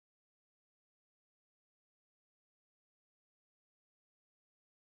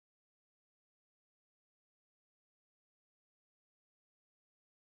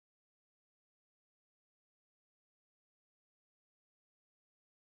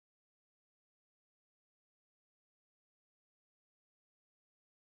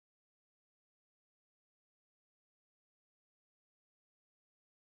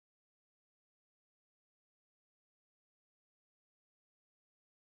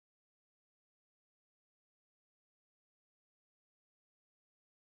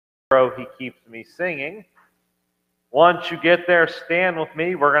He keeps me singing. Once you get there, stand with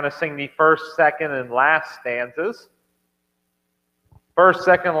me. We're going to sing the first, second, and last stanzas. First,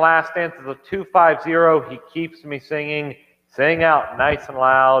 second, last stanzas of 250. He keeps me singing. Sing out nice and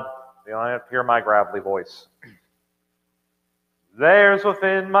loud. You don't have to hear my gravelly voice. There's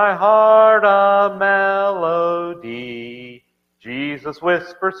within my heart a melody. Jesus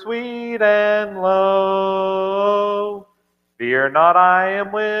whispers sweet and low. Fear not, I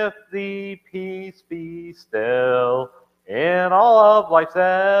am with thee, peace be still, in all of life's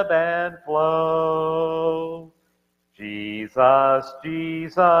ebb and flow. Jesus,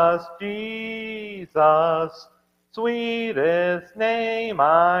 Jesus, Jesus, sweetest name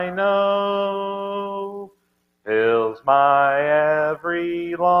I know, fills my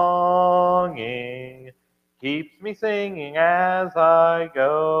every longing, keeps me singing as I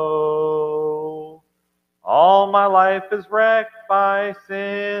go. All my life is wrecked by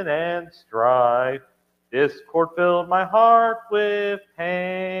sin and strife. Discord filled my heart with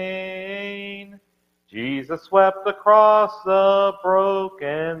pain. Jesus swept across the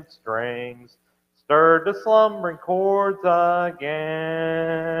broken strings, stirred the slumbering chords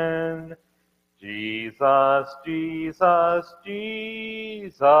again. Jesus, Jesus,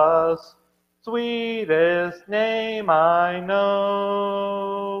 Jesus, sweetest name I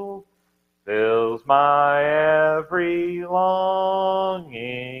know, fills my every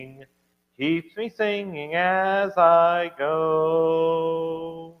longing, keeps me singing as I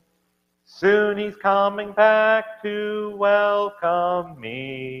go. Soon he's coming back to welcome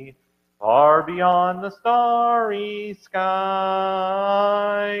me, far beyond the starry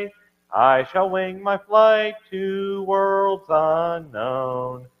sky. I shall wing my flight to worlds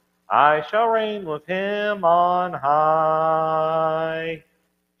unknown. I shall reign with him on high.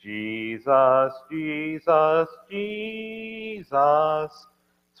 Jesus, Jesus, Jesus,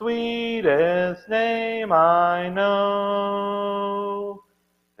 sweetest name I know,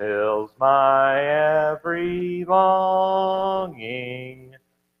 fills my every longing,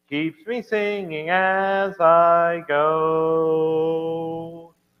 keeps me singing as I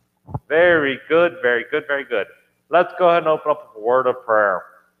go. Very good, very good, very good. Let's go ahead and open up with a word of prayer.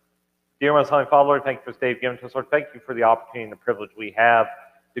 Dear most Heavenly Father, Lord, thank you for this day you've given to us, Lord. Thank you for the opportunity and the privilege we have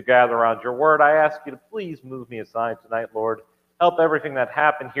to gather around your word. I ask you to please move me aside tonight, Lord. Help everything that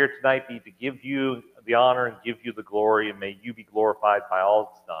happened here tonight be to give you the honor and give you the glory, and may you be glorified by all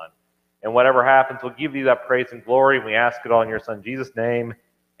that's done. And whatever happens, we'll give you that praise and glory, and we ask it all in your Son, Jesus' name.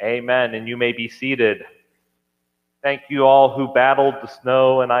 Amen. And you may be seated. Thank you all who battled the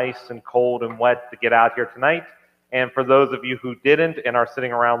snow and ice and cold and wet to get out here tonight. And for those of you who didn't and are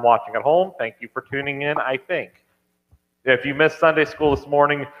sitting around watching at home, thank you for tuning in, I think. If you missed Sunday school this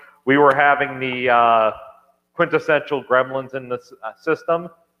morning, we were having the quintessential gremlins in the system.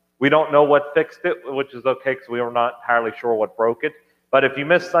 We don't know what fixed it, which is okay because we were not entirely sure what broke it. But if you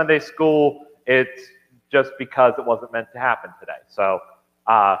missed Sunday school, it's just because it wasn't meant to happen today. So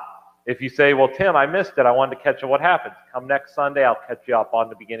if you say, well, Tim, I missed it, I wanted to catch up what happened. Come next Sunday, I'll catch you up on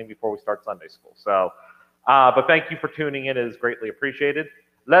the beginning before we start Sunday school. So, but thank you for tuning in. It is greatly appreciated.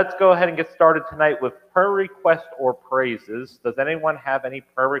 Let's go ahead and get started tonight with prayer request or praises. Does anyone have any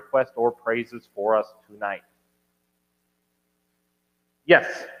prayer request or praises for us tonight?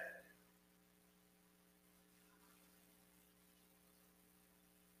 Yes.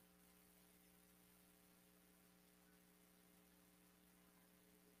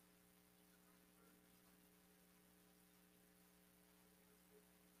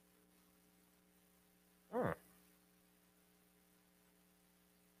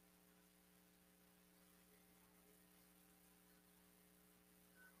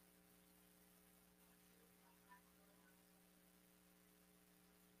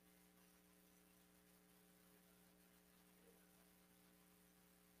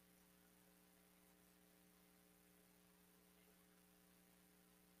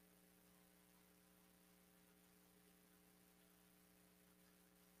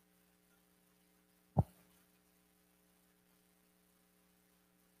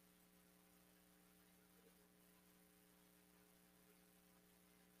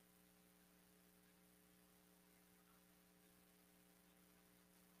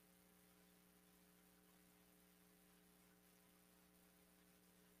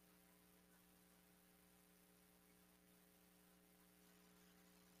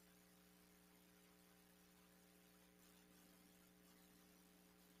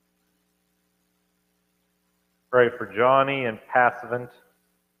 Pray for Johnny and Passivant.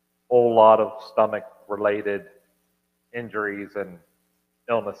 Whole lot of stomach-related injuries and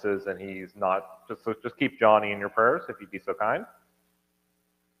illnesses, and he's not. Just keep Johnny in your prayers if you'd be so kind.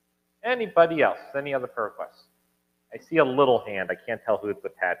 Anybody else? Any other prayer requests? I see a little hand. I can't tell who it's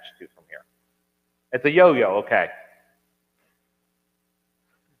attached to from here. It's a yo-yo, okay.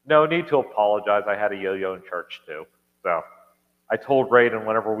 No need to apologize. I had a yo-yo in church too. So I told Raiden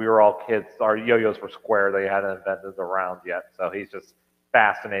whenever we were all kids, our yo-yos were square. They hadn't invented the round yet. So he's just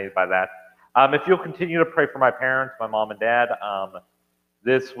fascinated by that. If you'll continue to pray for my parents, my mom and dad,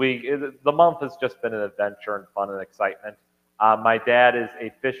 this week, the month has just been an adventure and fun and excitement. My dad is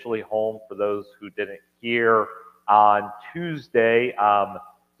officially home for those who didn't hear. On Tuesday,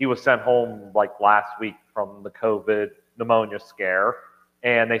 he was sent home like last week from the COVID pneumonia scare,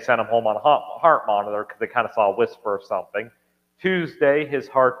 and they sent him home on a heart monitor because they kind of saw a whisper of something. Tuesday, his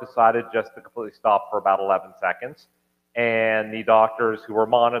heart decided just to completely stop for about 11 seconds, and the doctors who were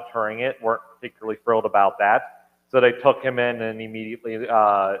monitoring it weren't particularly thrilled about that. So they took him in and immediately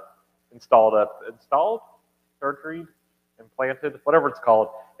installed, surgery, implanted, whatever it's called,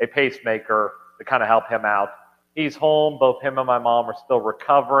 a pacemaker to kind of help him out. He's home. Both him and my mom are still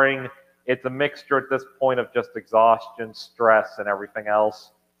recovering. It's a mixture at this point of just exhaustion, stress, and everything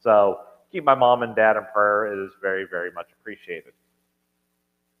else. So keep my mom and dad in prayer. It is very, very much appreciated.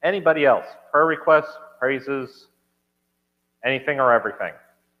 Anybody else? Prayer requests, praises, anything or everything?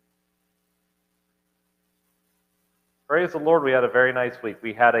 Praise the Lord, we had a very nice week.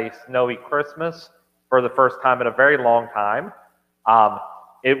 We had a snowy Christmas for the first time in a very long time.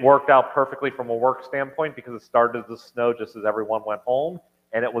 It worked out perfectly from a work standpoint because it started to snow just as everyone went home,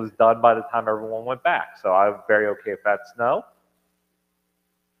 and it was done by the time everyone went back. So I'm very okay with that snow.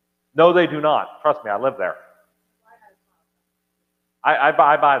 No, they do not. Trust me, I live there. I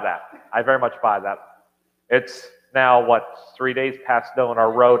buy that. I very much buy that. It's now, 3 days past snow, and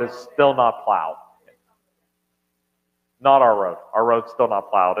our road is still not plowed. Not our road. Our road's still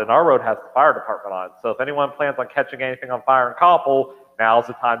not plowed, and our road has the fire department on it. So if anyone plans on catching anything on fire in Koppel, now's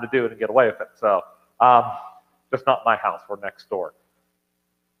the time to do it and get away with it. So, just not my house. We're next door.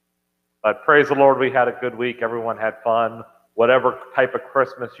 But praise the Lord, we had a good week. Everyone had fun. Whatever type of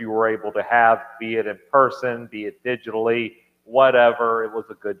Christmas you were able to have, be it in person, be it digitally, whatever, it was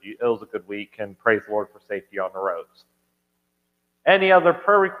a good week, and praise the Lord for safety on the roads. Any other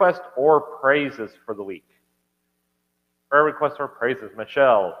prayer requests or praises for the week? Prayer requests or praises.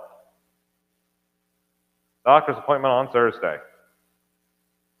 Michelle. Doctor's appointment on Thursday.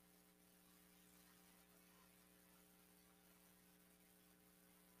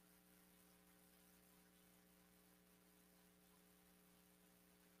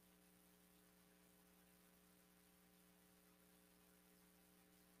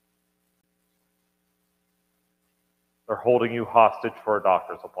 They're holding you hostage for a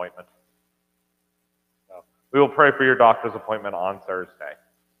doctor's appointment. So we will pray for your doctor's appointment on Thursday.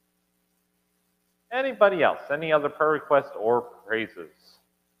 Anybody else? Any other prayer requests or praises?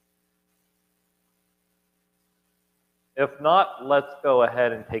 If not, let's go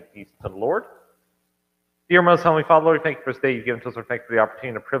ahead and take these to the Lord. Dear most Heavenly Father, Lord, thank you for this day you've given to us. Lord, thank you for the opportunity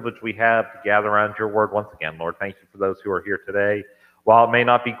and the privilege we have to gather around your word once again. Lord, thank you for those who are here today. While it may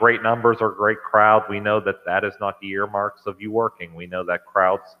not be great numbers or great crowd, we know that that is not the earmarks of you working. We know that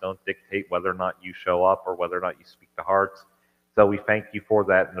crowds don't dictate whether or not you show up or whether or not you speak to hearts. So we thank you for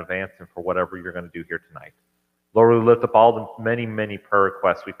that in advance and for whatever you're going to do here tonight. Lord, we lift up all the many, many prayer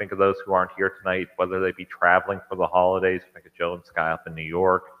requests. We think of those who aren't here tonight, whether they be traveling for the holidays. We think of Joe and Sky up in New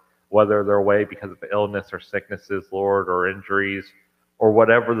York, whether they're away because of illness or sicknesses, Lord, or injuries, or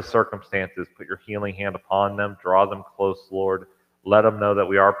whatever the circumstances. Put your healing hand upon them. Draw them close, Lord. Let them know that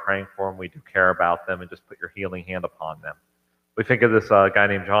we are praying for them. We do care about them, and just put your healing hand upon them. We think of this guy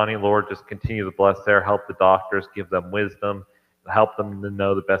named Johnny, Lord. Just continue to bless there. Help the doctors. Give them wisdom. Help them to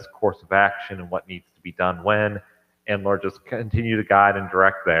know the best course of action and what needs to be done when. And Lord, just continue to guide and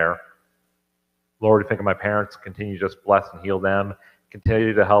direct there. Lord, we think of my parents. Continue to just bless and heal them.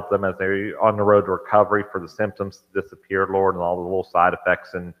 Continue to help them as they're on the road to recovery for the symptoms to disappear, Lord, and all the little side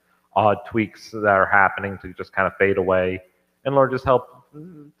effects and odd tweaks that are happening to just kind of fade away. And Lord, just help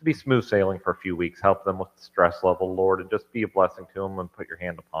to be smooth sailing for a few weeks. Help them with the stress level, Lord, and just be a blessing to them and put your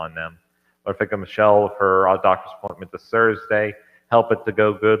hand upon them. Lord, think of Michelle with her doctor's appointment this Thursday. Help it to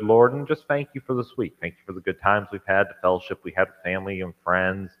go good, Lord, and just thank you for this week. Thank you for the good times we've had, the fellowship we had with family and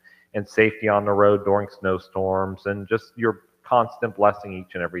friends, and safety on the road during snowstorms, and just your constant blessing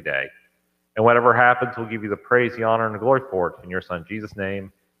each and every day. And whatever happens, we'll give you the praise, the honor, and the glory for it. In your Son, Jesus'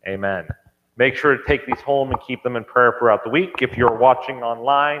 name, amen. Make sure to take these home and keep them in prayer throughout the week. If you're watching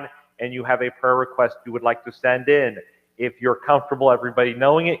online and you have a prayer request you would like to send in, if you're comfortable everybody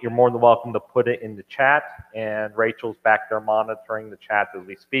knowing it, you're more than welcome to put it in the chat. And Rachel's back there monitoring the chat as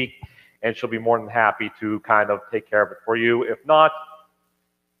we speak, and she'll be more than happy to kind of take care of it for you. If not,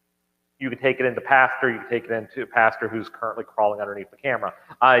 You can take it into Pastor. You can take it into Pastor who's currently crawling underneath the camera.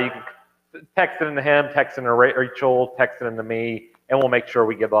 You can text it into him, text it into Rachel, text it into me, and we'll make sure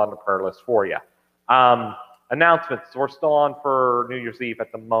we get on the prayer list for you. Announcements. We're still on for New Year's Eve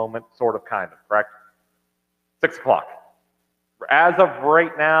at the moment, sort of, kind of, correct? 6 o'clock. As of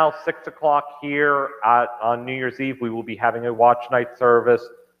right now, 6 o'clock here on New Year's Eve, we will be having a watch night service,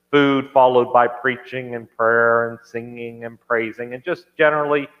 food followed by preaching and prayer and singing and praising, and just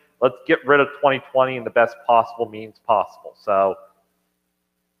generally, let's get rid of 2020 in the best possible means possible. So,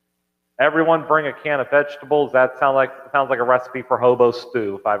 everyone bring a can of vegetables. That sounds like a recipe for hobo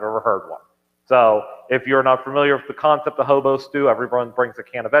stew, if I've ever heard one. So, if you're not familiar with the concept of hobo stew, everyone brings a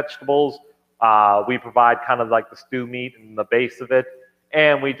can of vegetables. We provide kind of like the stew meat and the base of it,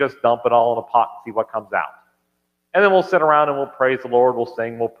 and we just dump it all in a pot and see what comes out. And then we'll sit around and we'll praise the Lord, we'll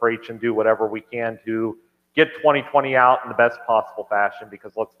sing, we'll preach, and do whatever we can to get 2020 out in the best possible fashion,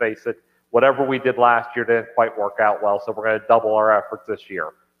 because let's face it, whatever we did last year didn't quite work out well, so we're going to double our efforts this year.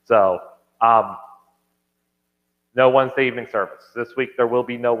 So, no Wednesday evening service. This week there will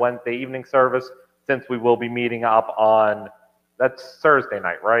be no Wednesday evening service, since we will be meeting up on, that's Thursday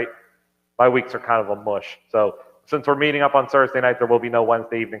night, right? My weeks are kind of a mush. So since we're meeting up on Thursday night, there will be no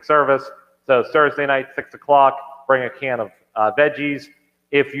Wednesday evening service. So Thursday night, 6 o'clock, bring a can of veggies.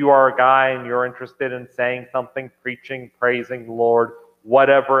 If you are a guy and you're interested in saying something, preaching, praising the Lord,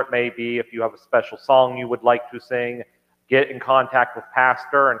 whatever it may be, if you have a special song you would like to sing, get in contact with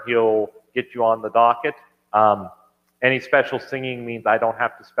Pastor and he'll get you on the docket. Any special singing means I don't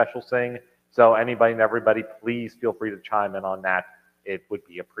have to special sing. So anybody and everybody, please feel free to chime in on that. It would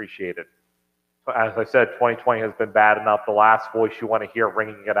be appreciated. As I said, 2020 has been bad enough. The last voice you want to hear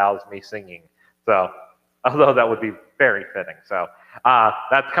ringing it out is me singing. So, although that would be very fitting. So,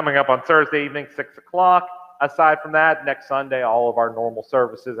 that's coming up on Thursday evening, 6 o'clock. Aside from that, next Sunday, all of our normal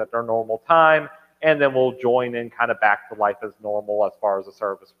services at their normal time. And then we'll join in kind of back to life as normal as far as the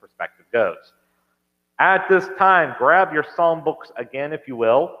service perspective goes. At this time, grab your psalm books again, if you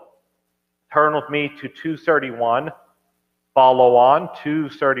will. Turn with me to 231. Follow on.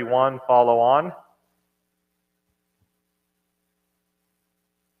 231, follow on.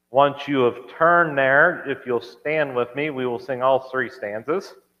 Once you have turned there, if you'll stand with me, we will sing all three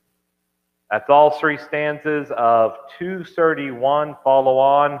stanzas. That's all three stanzas of 231, follow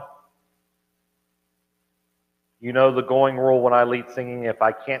on. You know the going rule when I lead singing, if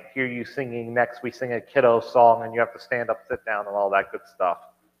I can't hear you singing next, we sing a kiddo song and you have to stand up, sit down, and all that good stuff.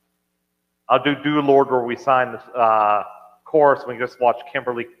 I'll do Lord where we sign the chorus, we just watch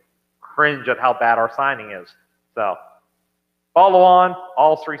Kimberly cringe at how bad our signing is. So, follow on,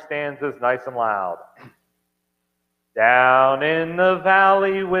 all three stanzas, nice and loud. Down in the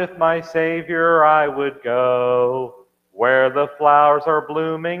valley with my Savior I would go, where the flowers are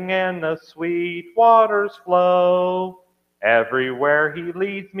blooming and the sweet waters flow. Everywhere he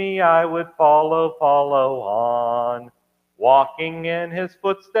leads me I would follow, follow on, walking in his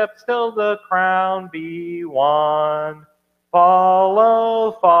footsteps till the crown be won.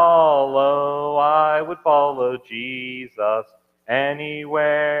 Follow, follow, I would follow Jesus.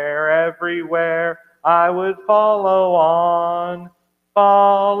 Anywhere, everywhere, I would follow on.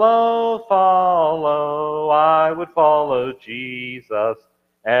 Follow, follow, I would follow Jesus.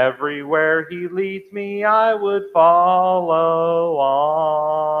 Everywhere he leads me, I would follow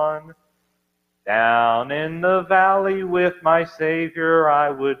on. Down in the valley with my Savior I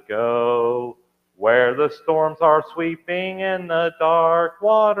would go, where the storms are sweeping and the dark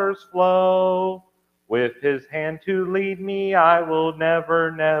waters flow. With his hand to lead me, I will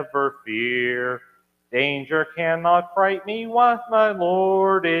never, never fear. Danger cannot fright me once my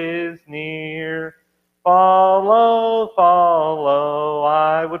Lord is near. Follow, follow,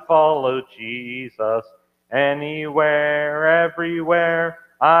 I would follow Jesus. Anywhere, everywhere,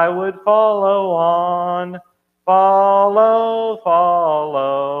 I would follow on. Follow,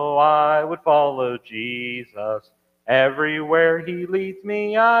 follow, I would follow Jesus. Everywhere he leads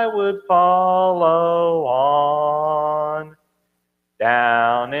me, I would follow on.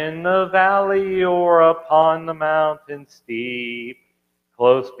 Down in the valley or upon the mountain steep,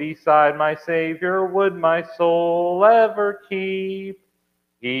 close beside my Savior would my soul ever keep.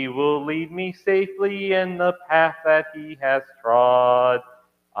 He will lead me safely in the path that he has trod,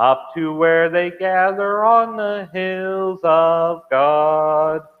 up to where they gather on the hills of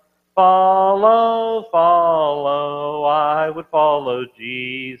God. Follow, follow, I would follow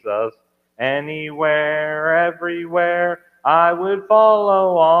Jesus. Anywhere, everywhere, I would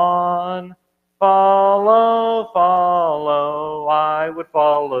follow on. Follow, follow, I would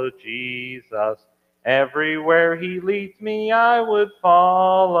follow Jesus. Everywhere he leads me, I would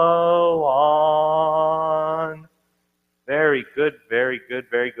follow on. Very good, very good,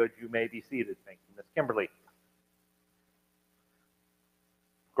 very good. You may be seated. Thank you, Miss Kimberly.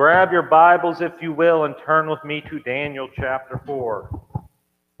 Grab your Bibles, if you will, and turn with me to Daniel chapter 4.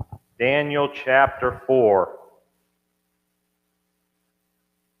 Daniel chapter 4.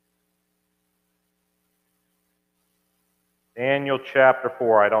 Daniel chapter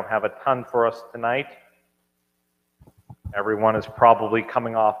 4. I don't have a ton for us tonight. Everyone is probably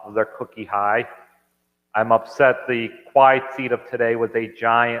coming off of their cookie high. I'm upset the quiet seat of today was a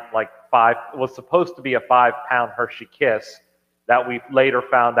giant, was supposed to be a 5-pound Hershey Kiss that we later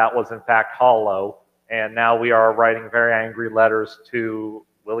found out was in fact hollow. And now we are writing very angry letters to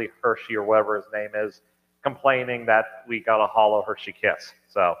Willie Hershey or whatever his name is, complaining that we got a hollow Hershey Kiss.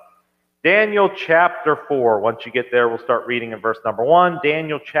 So, Daniel chapter 4. Once you get there, we'll start reading in verse number 1.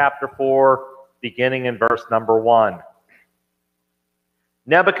 Daniel chapter 4, beginning in verse number 1.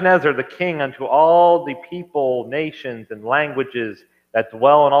 Nebuchadnezzar the king, unto all the people, nations, and languages that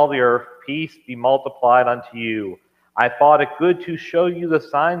dwell on all the earth, peace be multiplied unto you. I thought it good to show you the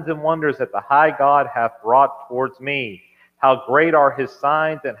signs and wonders that the high God hath wrought towards me. How great are his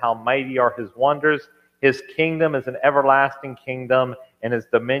signs, and how mighty are his wonders. His kingdom is an everlasting kingdom, and his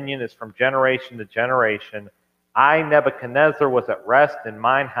dominion is from generation to generation. I, Nebuchadnezzar, was at rest in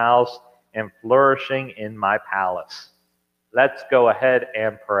mine house, and flourishing in my palace. Let's go ahead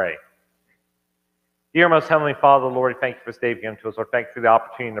and pray. Dear most heavenly Father, Lord, thank you for this day given to us. Lord, thank you for the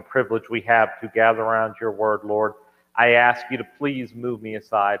opportunity and the privilege we have to gather around your word, Lord. I ask you to please move me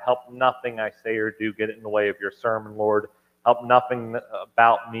aside. Help nothing I say or do get in the way of your sermon, Lord. Help nothing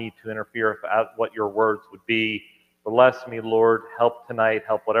about me to interfere with what your words would be. Bless me, Lord. Help tonight.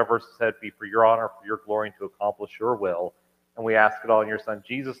 Help whatever is said be for your honor, for your glory, and to accomplish your will. And we ask it all in your Son,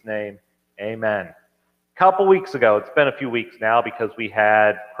 Jesus' name. Amen. Couple weeks ago, it's been a few weeks now because we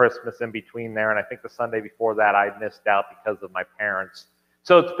had Christmas in between there, and I think the Sunday before that I missed out because of my parents.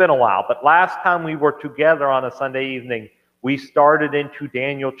 So it's been a while. But last time we were together on a Sunday evening, we started into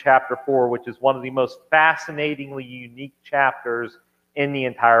Daniel chapter 4, which is one of the most fascinatingly unique chapters in the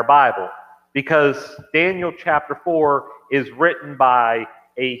entire Bible. Because Daniel chapter 4 is written by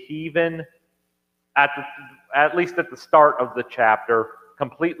a heathen, at least at the start of the chapter,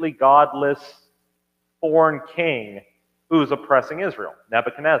 completely godless foreign king who is oppressing Israel,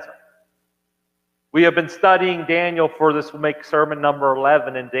 Nebuchadnezzar. We have been studying Daniel for this will make sermon number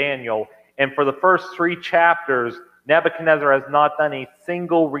 11 in Daniel, and for the first 3 chapters, Nebuchadnezzar has not done a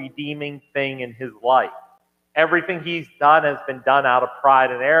single redeeming thing in his life. Everything he's done has been done out of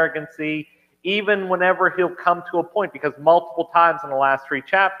pride and arrogancy, even whenever he'll come to a point, because multiple times in the last 3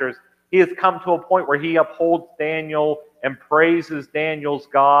 chapters, he has come to a point where he upholds Daniel and praises Daniel's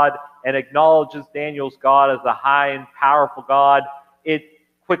God and acknowledges Daniel's God as a high and powerful God. It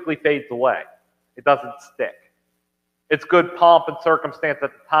quickly fades away. It doesn't stick. It's good pomp and circumstance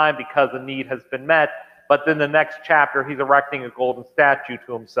at the time because the need has been met, but then the next chapter he's erecting a golden statue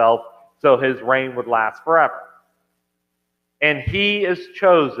to himself so his reign would last forever. And he is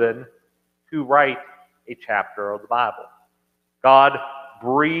chosen to write a chapter of the Bible. God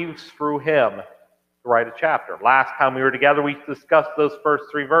breathes through him to write a chapter. Last time we were together, we discussed those first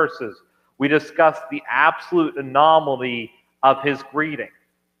 3 verses. We discussed the absolute anomaly of his greeting.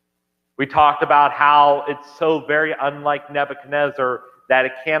 We talked about how it's so very unlike Nebuchadnezzar that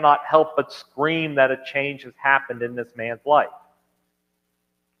it cannot help but scream that a change has happened in this man's life.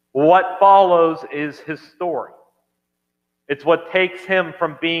 What follows is his story. It's what takes him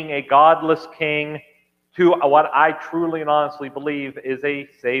from being a godless king to what I truly and honestly believe is a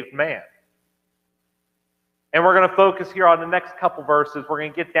saved man. And we're going to focus here on the next couple verses. We're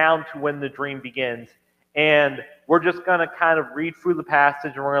going to get down to when the dream begins. And we're just going to kind of read through the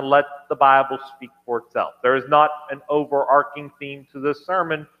passage and we're going to let the Bible speak for itself. There is not an overarching theme to this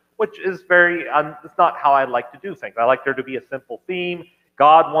sermon, which is it's not how I like to do things. I like there to be a simple theme.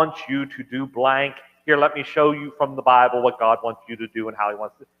 God wants you to do blank. Here, let me show you from the Bible what God wants you to do and how he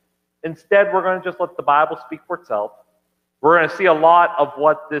wants to. Instead, we're going to just let the Bible speak for itself. We're going to see a lot of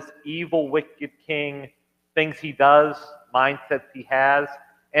what this evil, wicked king things he does, mindsets he has,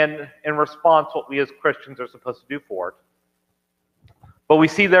 and in response, what we as Christians are supposed to do for it. But we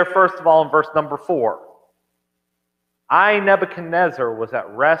see there, first of all, in verse number 4, I, Nebuchadnezzar, was at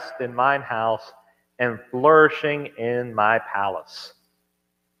rest in mine house and flourishing in my palace.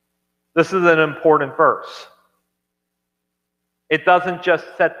 This is an important verse. It doesn't just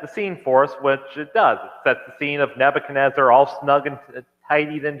set the scene for us, which it does. It sets the scene of Nebuchadnezzar all snug and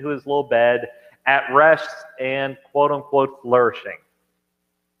tidied into his little bed, at rest and quote-unquote flourishing.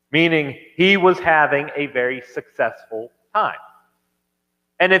 meaning he was having a very successful time.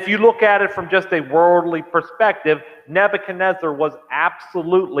 And if you look at it from just a worldly perspective, Nebuchadnezzar was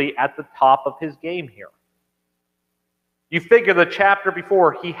absolutely at the top of his game here. You figure the chapter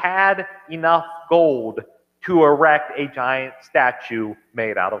before, he had enough gold to erect a giant statue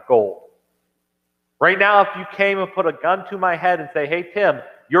made out of gold. Right now, if you came and put a gun to my head and say, hey, Tim,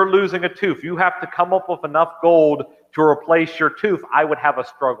 you're losing a tooth. You have to come up with enough gold to replace your tooth. I would have a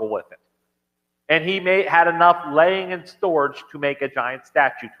struggle with it. And he had enough laying in storage to make a giant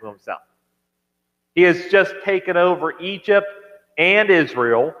statue to himself. He has just taken over Egypt and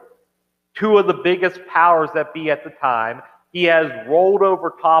Israel, two of the biggest powers that be at the time. He has rolled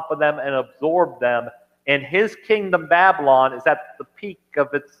over top of them and absorbed them, and his kingdom, Babylon, is at the peak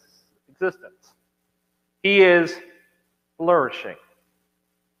of its existence. He is flourishing.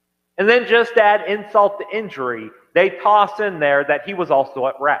 And then just add insult to injury, they toss in there that he was also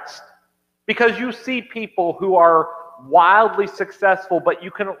at rest. Because you see people who are wildly successful, but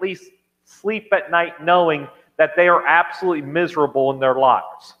you can at least sleep at night knowing that they are absolutely miserable in their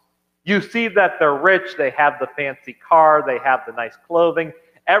lives. You see that they're rich, they have the fancy car, they have the nice clothing,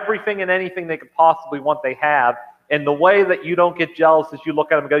 everything and anything they could possibly want they have. And the way that you don't get jealous is you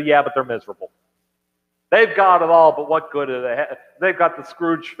look at them and go, yeah, but they're miserable. They've got it all, but what good do they have? They've got the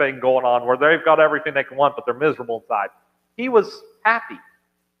Scrooge thing going on where they've got everything they can want, but they're miserable inside. He was happy.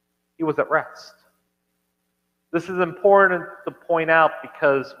 He was at rest. This is important to point out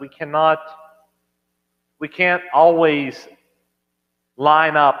because we can't always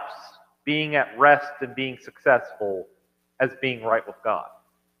line up being at rest and being successful as being right with God.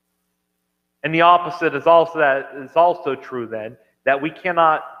 And the opposite is also true then, that we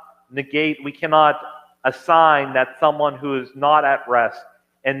cannot assign that someone who is not at rest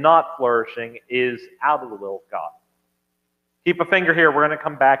and not flourishing is out of the will of God. Keep a finger here. We're going to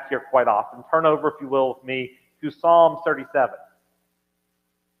come back here quite often. Turn over, if you will, with me to Psalm 37.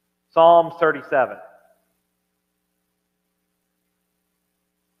 Psalm 37.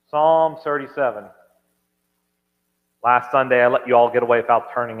 Psalm 37. Last Sunday, I let you all get away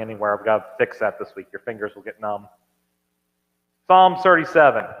without turning anywhere. I've got to fix that this week. Your fingers will get numb. Psalm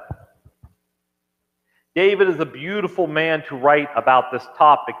 37. David is a beautiful man to write about this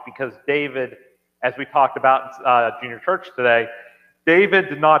topic because David, as we talked about in junior church today, David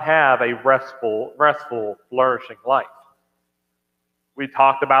did not have a restful, flourishing life. We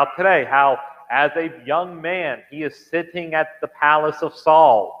talked about today how, as a young man, he is sitting at the palace of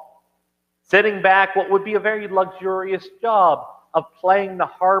Saul, sitting back what would be a very luxurious job of playing the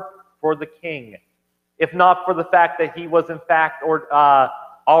harp for the king, if not for the fact that he was in fact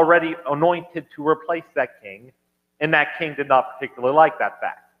already anointed to replace that king, and that king did not particularly like that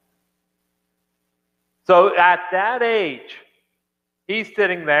fact. So at that age, he's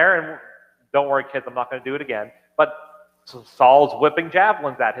sitting there, and don't worry, kids, I'm not going to do it again, but Saul's whipping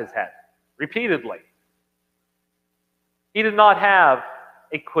javelins at his head repeatedly. He did not have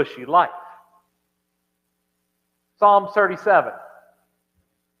a cushy life. Psalm 37.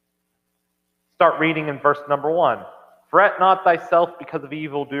 Start reading in verse number 1. Fret not thyself because of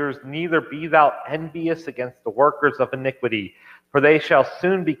evildoers, neither be thou envious against the workers of iniquity, for they shall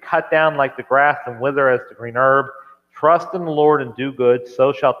soon be cut down like the grass and wither as the green herb. Trust in the Lord and do good,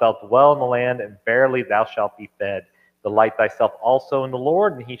 so shalt thou dwell in the land, and verily thou shalt be fed. Delight thyself also in the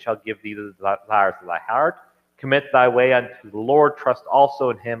Lord, and he shall give thee the desires of thy heart. Commit thy way unto the Lord, trust also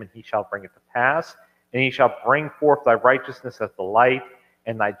in him, and he shall bring it to pass. And he shall bring forth thy righteousness as the light,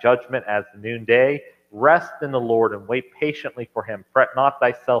 and thy judgment as the noonday. Rest in the Lord, and wait patiently for him. Fret not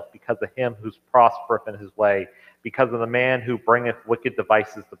thyself because of him who prospereth in his way, because of the man who bringeth wicked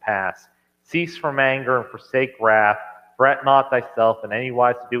devices to pass. Cease from anger and forsake wrath. Fret not thyself in any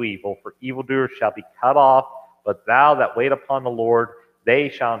wise to do evil, for evildoers shall be cut off. But thou that wait upon the Lord, they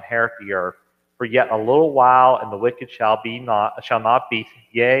shall inherit the earth. For yet a little while, and the wicked shall not be.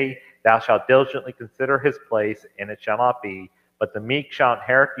 Yea, thou shalt diligently consider his place, and it shall not be. But the meek shall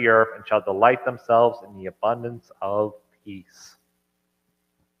inherit the earth, and shall delight themselves in the abundance of peace.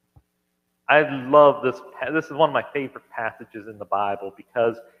 I love this. This is one of my favorite passages in the Bible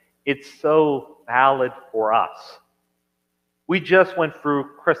because it's so valid for us. We just went through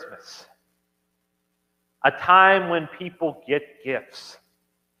Christmas, a time when people get gifts.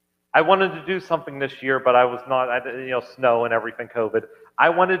 I wanted to do something this year, but I was not, snow and everything, COVID. I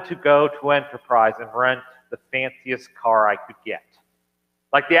wanted to go to Enterprise and rent the fanciest car I could get.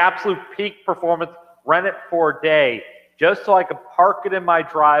 Like the absolute peak performance, rent it for a day, just so I could park it in my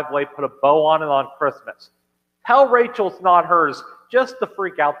driveway, put a bow on it on Christmas. Tell Rachel it's not hers, just to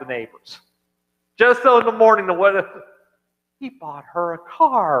freak out the neighbors. Just so in the morning, he bought her a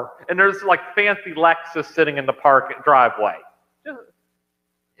car. And there's like fancy Lexus sitting in the driveway.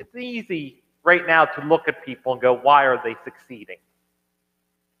 It's easy right now to look at people and go, why are they succeeding?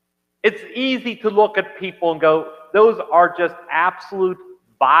 It's easy to look at people and go, those are just absolute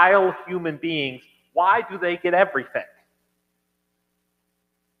vile human beings. Why do they get everything?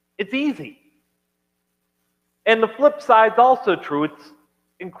 It's easy. And the flip side's also true. It's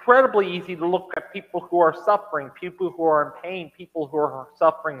incredibly easy to look at people who are suffering, people who are in pain, people who are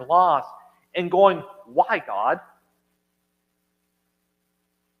suffering loss, and going, why, God?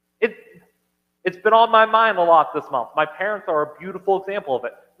 It's been on my mind a lot this month. My parents are a beautiful example of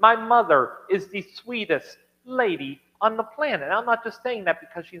it. My mother is the sweetest lady on the planet. And I'm not just saying that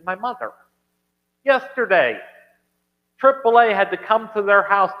because she's my mother. Yesterday, AAA had to come to their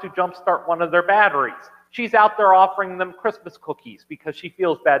house to jumpstart one of their batteries. She's out there offering them Christmas cookies because she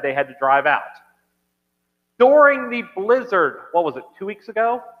feels bad they had to drive out. During the blizzard, what was it, 2 weeks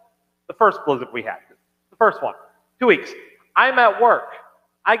ago? The first blizzard we had. The first one. 2 weeks. I'm at work.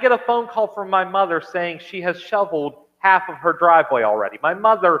 I get a phone call from my mother saying she has shoveled half of her driveway already. My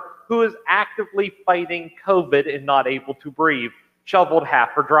mother, who is actively fighting COVID and not able to breathe, shoveled half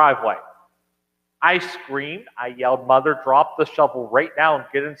her driveway. I screamed, I yelled, Mother, drop the shovel right now and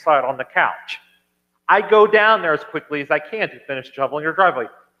get inside on the couch. I go down there as quickly as I can to finish shoveling her driveway.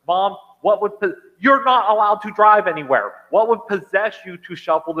 Mom, you're not allowed to drive anywhere. What would possess you to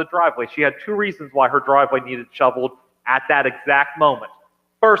shovel the driveway? She had 2 reasons why her driveway needed shoveled at that exact moment.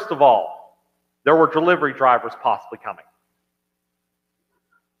 First of all, there were delivery drivers possibly coming.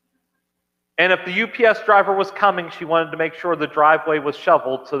 And if the UPS driver was coming, she wanted to make sure the driveway was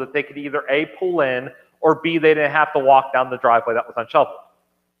shoveled so that they could either A, pull in, or B, they didn't have to walk down the driveway that was unshoveled.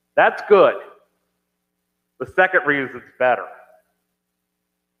 That's good. The second reason is better.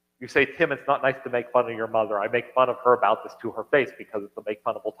 You say, Tim, it's not nice to make fun of your mother. I make fun of her about this to her face because it's a make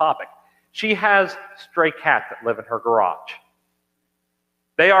funnable topic. She has stray cats that live in her garage.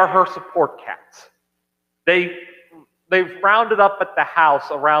 They are her support cats. They've rounded up at the house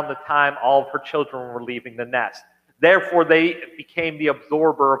around the time all of her children were leaving the nest. Therefore, they became the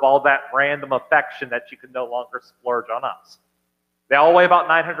absorber of all that random affection that she could no longer splurge on us. They all weigh about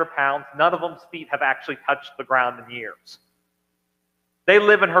 900 pounds. None of them's feet have actually touched the ground in years. They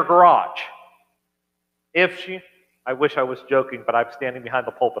live in her garage. I wish I was joking, but I'm standing behind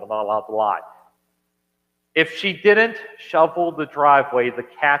the pulpit. I'm not allowed to lie. If she didn't shovel the driveway, the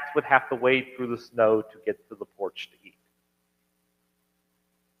cats would have to wade through the snow to get to the porch to eat.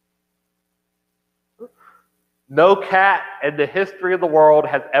 No cat in the history of the world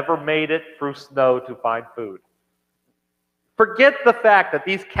has ever made it through snow to find food. Forget the fact that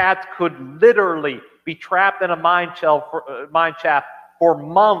these cats could literally be trapped in a mine shaft for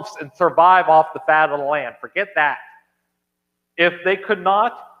months and survive off the fat of the land. Forget that. If they could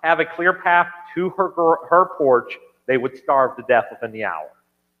not have a clear path to her porch, they would starve to death within the hour.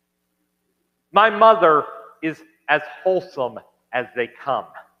 My mother is as wholesome as they come.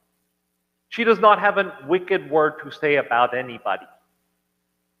 She does not have a wicked word to say about anybody.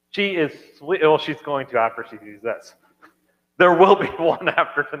 She is sweet. Well, she's going to after she sees this. There will be one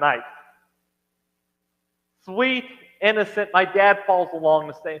after tonight. Sweet, innocent. My dad falls along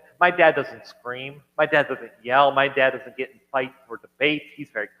the same. My dad doesn't scream. My dad doesn't yell. My dad doesn't get in fights or debates. He's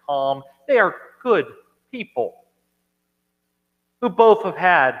very calm. They are good people who both have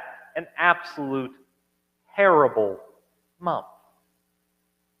had an absolute terrible month.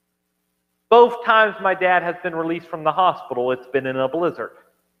 Both times my dad has been released from the hospital, it's been in a blizzard.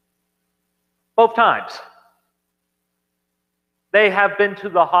 Both times. They have been to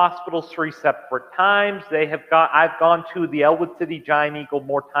the hospital 3 separate times. I've gone to the Elwood City Giant Eagle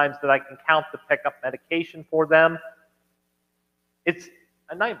more times than I can count to pick up medication for them. It's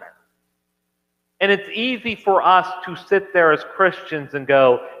a nightmare. And it's easy for us to sit there as Christians and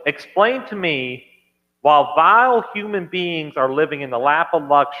go, explain to me, while vile human beings are living in the lap of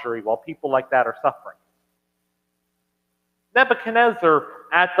luxury, while people like that are suffering. Nebuchadnezzar,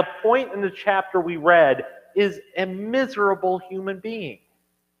 at the point in the chapter we read, is a miserable human being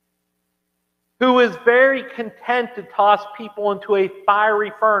who is very content to toss people into a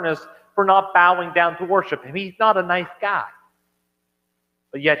fiery furnace for not bowing down to worship him. He's not a nice guy.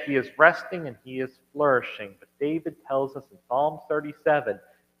 But yet he is resting and he is flourishing. But David tells us in Psalm 37,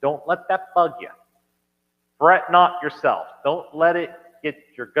 don't let that bug you. Fret not yourself. Don't let it get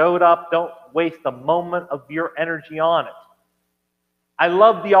your goat up. Don't waste a moment of your energy on it. I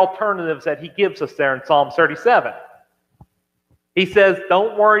love the alternatives that he gives us there in Psalm 37. He says,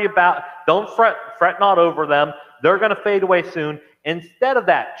 don't fret not over them. They're going to fade away soon. Instead of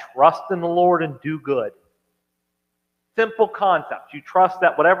that, trust in the Lord and do good. Simple concepts. You trust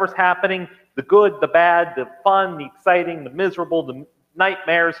that whatever's happening, the good, the bad, the fun, the exciting, the miserable, the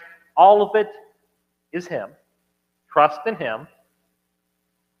nightmares, all of it is Him. Trust in Him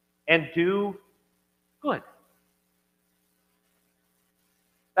and do good.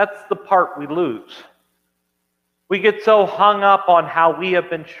 That's the part we lose. We get so hung up on how we have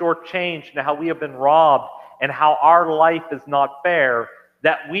been shortchanged and how we have been robbed and how our life is not fair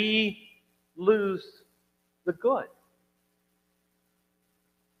that we lose the good.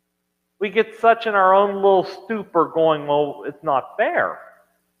 We get such in our own little stupor going, well, it's not fair.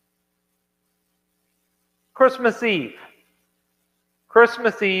 Christmas Eve.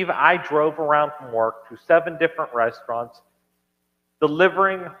 Christmas Eve, I drove around from work to 7 different restaurants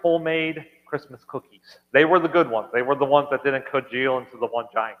delivering homemade Christmas cookies. They were the good ones. They were the ones that didn't congeal into the one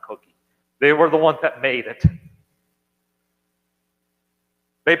giant cookie. They were the ones that made it.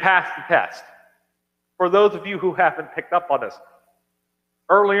 They passed the test. For those of you who haven't picked up on this,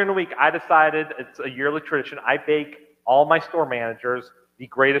 earlier in the week I decided, it's a yearly tradition, I bake all my store managers the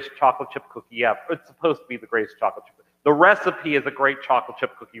greatest chocolate chip cookie ever. It's supposed to be the greatest chocolate chip cookie. The recipe is a great chocolate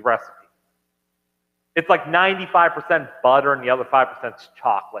chip cookie recipe. It's like 95% butter and the other 5% is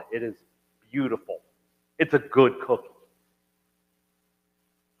chocolate. It is beautiful. It's a good cookie.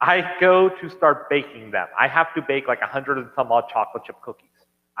 I go to start baking them. I have to bake like 100 and some odd chocolate chip cookies.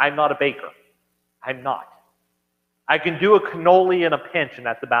 I'm not a baker. I'm not. I can do a cannoli in a pinch, and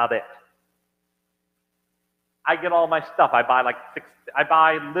that's about it. I get all my stuff. I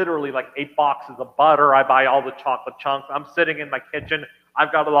buy literally like 8 boxes of butter. I buy all the chocolate chunks. I'm sitting in my kitchen.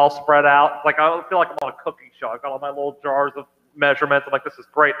 I've got it all spread out. It's like I feel like I'm on a cooking show. I've got all my little jars of measurements. I'm like, this is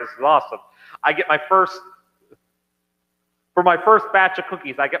great. This is awesome. For my first batch of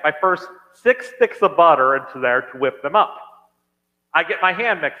cookies, I get my first 6 sticks of butter into there to whip them up. I get my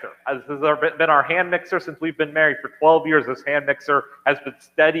hand mixer. This has been our hand mixer since we've been married for 12 years. This hand mixer has been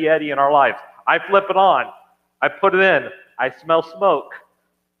steady Eddie in our lives. I flip it on. I put it in. I smell smoke.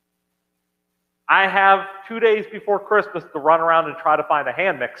 I have 2 days before Christmas to run around and try to find a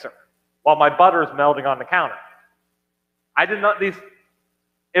hand mixer while my butter is melting on the counter.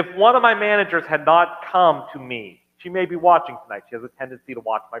 If one of my managers had not come to me, she may be watching tonight. She has a tendency to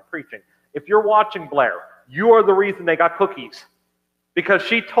watch my preaching. If you're watching, Blair, you are the reason they got cookies. Because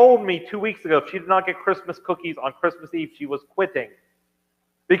she told me 2 weeks ago if she did not get Christmas cookies on Christmas Eve, she was quitting.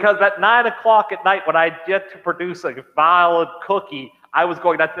 Because at 9 o'clock at night, when I get to produce a valid cookie, I was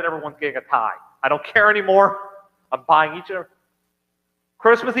going, that's it, everyone's getting a tie. I don't care anymore. I'm buying each of them.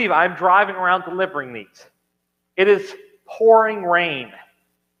 Christmas Eve, I'm driving around delivering these. It is pouring rain.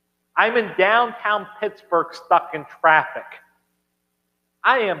 I'm in downtown Pittsburgh stuck in traffic.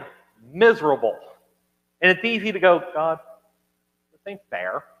 I am miserable. And it's easy to go, God, this ain't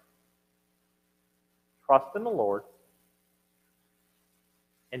fair. Trust in the Lord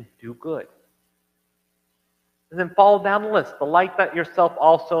and do good. And then follow down the list. Delight that yourself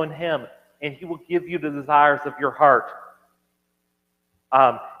also in Him, and He will give you the desires of your heart.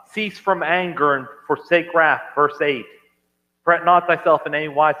 Cease from anger and forsake wrath, verse 8. Fret not thyself in any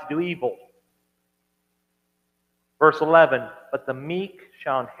wise to do evil. Verse 11, but the meek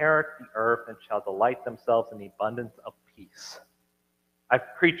shall inherit the earth and shall delight themselves in the abundance of peace.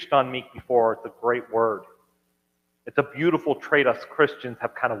 I've preached on meek before. It's a great word. It's a beautiful trait us Christians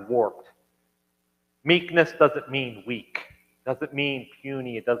have kind of warped. Meekness doesn't mean weak. It doesn't mean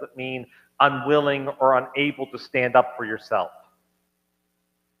puny. It doesn't mean unwilling or unable to stand up for yourself.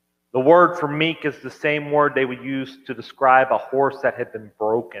 The word for meek is the same word they would use to describe a horse that had been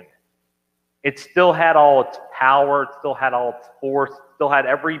broken. It still had all its power, it still had all its force, it still had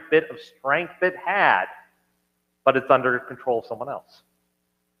every bit of strength it had, but it's under control of someone else.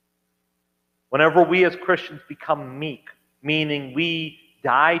 Whenever we as Christians become meek, meaning we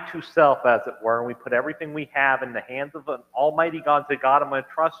die to self, as it were, and we put everything we have in the hands of an almighty God and say, God, I'm going to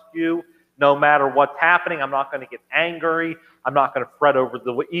trust you no matter what's happening. I'm not going to get angry. I'm not going to fret over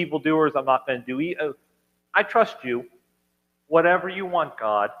the evildoers. I'm not going to do I trust you. Whatever you want,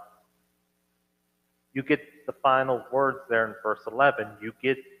 God. You get the final words there in verse 11. You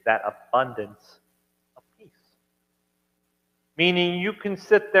get that abundance of peace. Meaning you can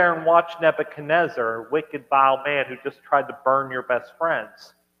sit there and watch Nebuchadnezzar, a wicked, vile man who just tried to burn your best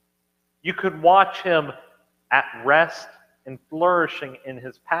friends. You could watch him at rest and flourishing in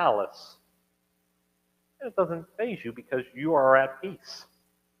his palace. And it doesn't faze you because you are at peace.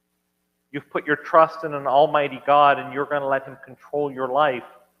 You've put your trust in an almighty God and you're going to let Him control your life.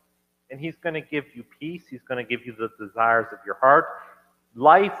 And He's going to give you peace. He's going to give you the desires of your heart.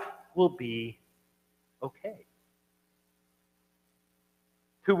 Life will be okay.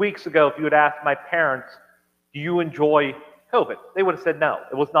 2 weeks ago, if you had asked my parents do you enjoy COVID? They would have said no.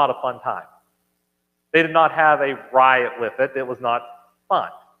 It was not a fun time. They did not have a riot with it. It was not fun.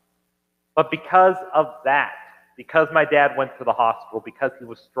 But because of that, because my dad went to the hospital, because he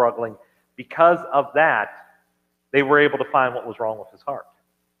was struggling, because of that, they were able to find what was wrong with his heart.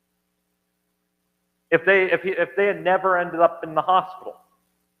 If they had never ended up in the hospital,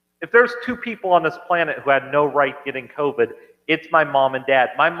 if there's two people on this planet who had no right getting COVID, it's my mom and dad.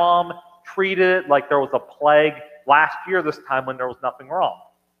 My mom treated it like there was a plague last year this time when there was nothing wrong.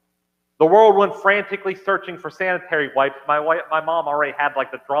 The world went frantically searching for sanitary wipes. My mom already had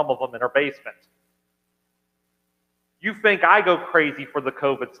like a drum of them in her basement. You think I go crazy for the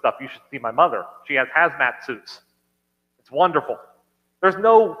COVID stuff, you should see my mother. She has hazmat suits. It's wonderful. There's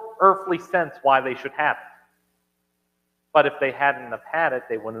no earthly sense why they should have it. But if they hadn't have had it,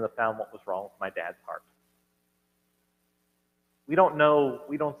 they wouldn't have found what was wrong with my dad's heart. We don't know,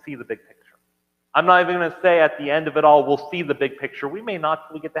 we don't see the big picture. I'm not even going to say at the end of it all, we'll see the big picture. We may not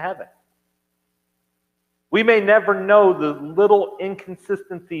till we get to heaven. We may never know the little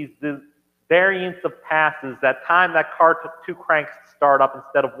inconsistencies, the variance of passes, that time that car took 2 cranks to start up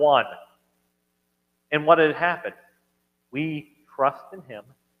instead of 1. And what had happened? We trust in Him.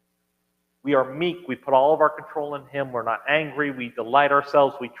 We are meek. We put all of our control in Him. We're not angry. We delight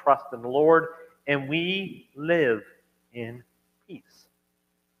ourselves. We trust in the Lord. And we live in peace.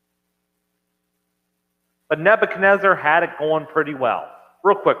 But Nebuchadnezzar had it going pretty well.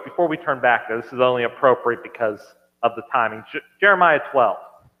 Real quick, before we turn back, this is only appropriate because of the timing. Jeremiah 12.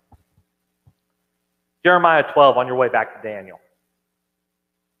 Jeremiah 12 on your way back to Daniel.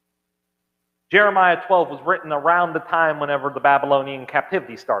 Jeremiah 12 was written around the time whenever the Babylonian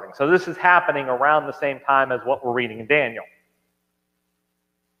captivity is starting. So this is happening around the same time as what we're reading in Daniel.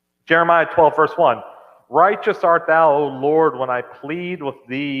 Jeremiah 12, verse 1. Righteous art thou, O Lord, when I plead with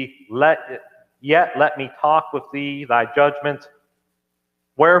thee. Yet let me talk with thee, thy judgments.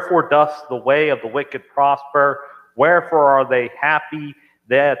 Wherefore doth the way of the wicked prosper? Wherefore are they happy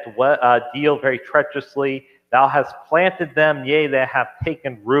that deal very treacherously? Thou hast planted them, yea, they have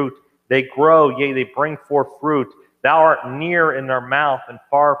taken root. They grow, yea, they bring forth fruit. Thou art near in their mouth and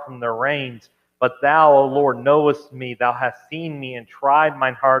far from their reins. But thou, O Lord, knowest me. Thou hast seen me and tried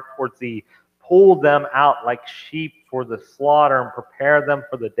mine heart towards thee. Pull them out like sheep for the slaughter and prepare them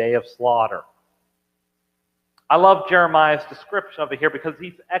for the day of slaughter. I love Jeremiah's description of it here because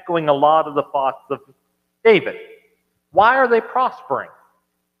he's echoing a lot of the thoughts of David. Why are they prospering?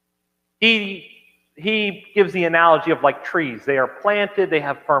 He gives the analogy of like trees. They are planted, they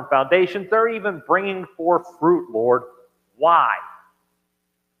have firm foundations, they're even bringing forth fruit, Lord. Why?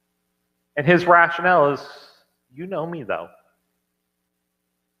 And his rationale is, you know me though.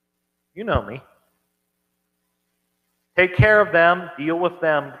 You know me. Take care of them, deal with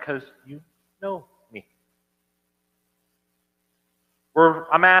them because you know me.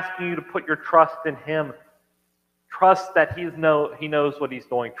 I'm asking you to put your trust in Him. Trust that He knows what He's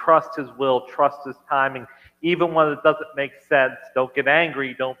doing. Trust His will. Trust His timing. Even when it doesn't make sense, don't get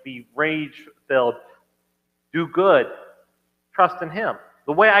angry. Don't be rage-filled. Do good. Trust in Him.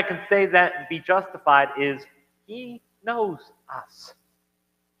 The way I can say that and be justified is He knows us.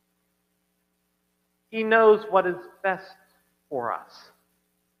 He knows what is best for us.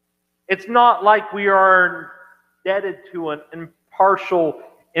 It's not like we are indebted to an impartial,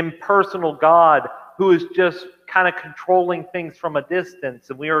 impersonal God who is just kind of controlling things from a distance,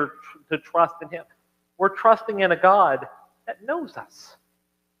 and we are to trust in Him. We're trusting in a God that knows us,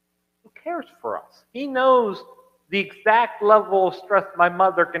 who cares for us. He knows the exact level of stress my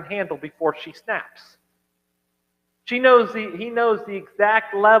mother can handle before she snaps. He knows the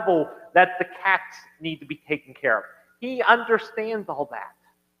exact level that the cats need to be taken care of. He understands all that.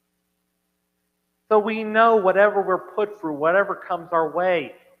 So we know whatever we're put through, whatever comes our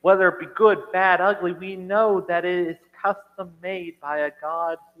way, whether it be good, bad, ugly, we know that it is custom made by a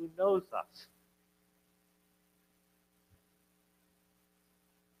God who knows us.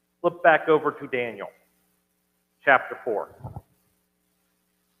 Flip back over to Daniel, chapter 4.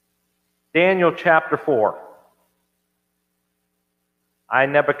 Daniel chapter 4. I,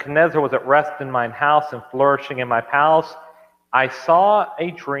 Nebuchadnezzar, was at rest in mine house and flourishing in my palace. I saw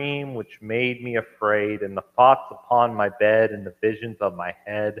a dream which made me afraid, and the thoughts upon my bed and the visions of my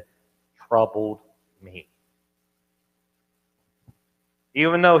head troubled me.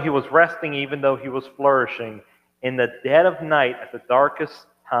 Even though he was resting, even though he was flourishing, in the dead of night, at the darkest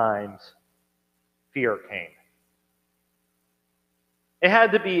times, fear came. It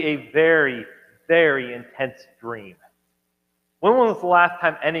had to be a very, very intense dream. When was the last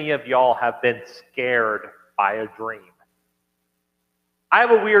time any of y'all have been scared by a dream? I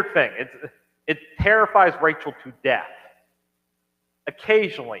have a weird thing. It terrifies Rachel to death.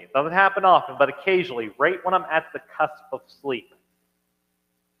 Occasionally, it doesn't happen often, but occasionally, right when I'm at the cusp of sleep,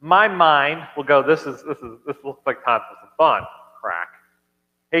 my mind will go, this looks like time for some fun, crack.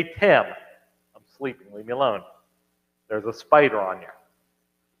 Hey, Tim, I'm sleeping, leave me alone. There's a spider on you.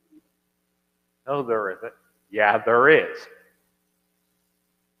 No, there isn't. Yeah, there is.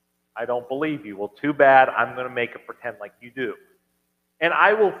 I don't believe you. Well, too bad. I'm going to make it pretend like you do. And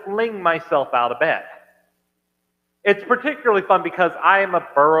I will fling myself out of bed. It's particularly fun because I am a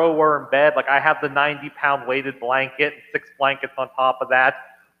burrower in bed. Like, I have the 90-pound weighted blanket and 6 blankets on top of that.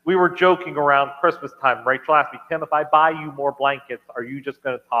 We were joking around Christmas time. Rachel asked me, Tim, if I buy you more blankets, are you just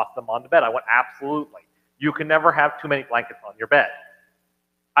going to toss them on the bed? I went, absolutely. You can never have too many blankets on your bed.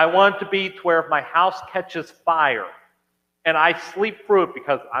 I want it to be to where if my house catches fire and I sleep through it,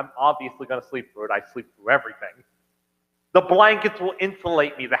 because I'm obviously going to sleep through it, I sleep through everything, the blankets will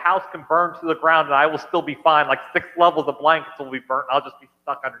insulate me. The house can burn to the ground and I will still be fine. Like 6 levels of blankets will be burnt. I'll just be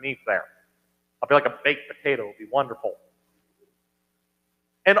stuck underneath there. I'll be like a baked potato. It'll be wonderful.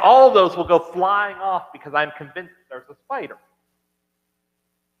 And all of those will go flying off because I'm convinced there's a spider.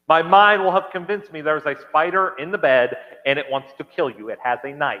 My mind will have convinced me there's a spider in the bed and it wants to kill you. It has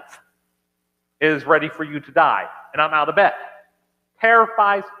a knife. It is ready for you to die. And I'm out of bed.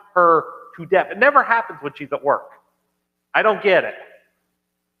 Terrifies her to death. It never happens when she's at work. I don't get it.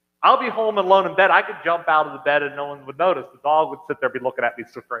 I'll be home alone in bed. I could jump out of the bed and no one would notice. The dog would sit there and be looking at me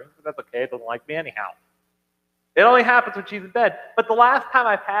strange, but that's okay. It doesn't like me anyhow. It only happens when she's in bed. But the last time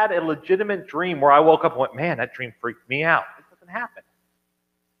I've had a legitimate dream where I woke up and went, man, that dream freaked me out. It doesn't happen.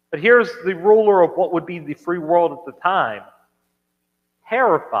 But here's the ruler of what would be the free world at the time,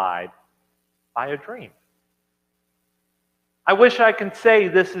 terrified by a dream. I wish I could say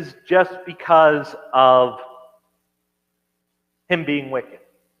this is just because of him being wicked.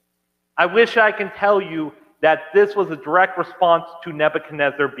 I wish I can tell you that this was a direct response to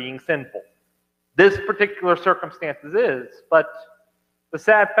Nebuchadnezzar being sinful. This particular circumstance is, but the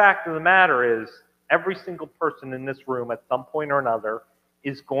sad fact of the matter is every single person in this room at some point or another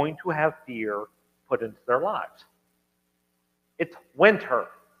is going to have fear put into their lives. It's winter.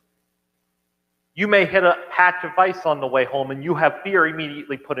 You may hit a patch of ice on the way home and you have fear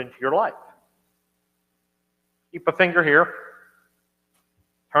immediately put into your life. Keep a finger here.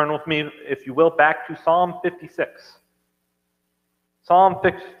 Turn with me, if you will, back to Psalm 56. Psalm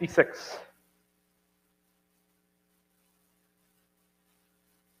 56.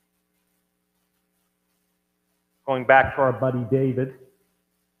 Going back to our buddy David.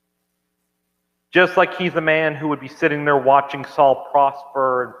 Just like he's a man who would be sitting there watching Saul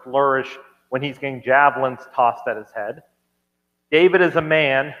prosper and flourish when he's getting javelins tossed at his head, David is a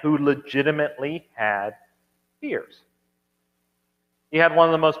man who legitimately had fears. He had one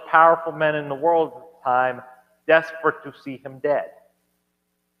of the most powerful men in the world at the time, desperate to see him dead.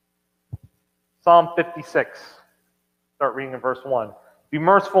 Psalm 56, start reading in verse 1. Be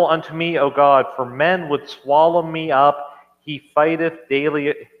merciful unto me, O God, for men would swallow me up. He fighting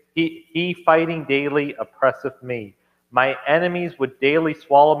daily oppresseth me. My enemies would daily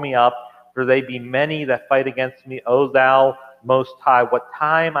swallow me up, for they be many that fight against me. O thou Most High, what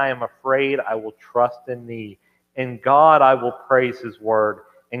time I am afraid, I will trust in thee. In God I will praise his word.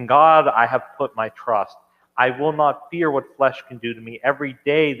 In God I have put my trust. I will not fear what flesh can do to me. Every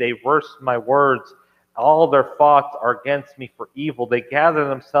day they verse my words. All their thoughts are against me for evil. They gather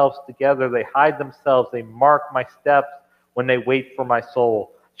themselves together. They hide themselves. They mark my steps when they wait for my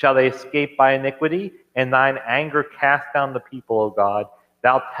soul. Shall they escape by iniquity? And thine anger cast down the people, O God.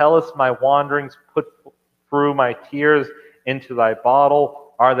 Thou tellest my wanderings, put through my tears into thy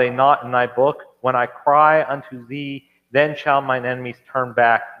bottle. Are they not in thy book? When I cry unto thee, then shall mine enemies turn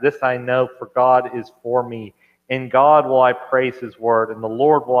back. This I know, for God is for me. In God will I praise his word. In the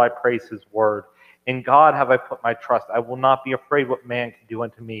Lord will I praise his word. In God have I put my trust. I will not be afraid what man can do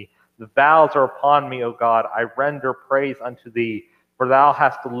unto me. The vows are upon me, O God. I render praise unto thee. For thou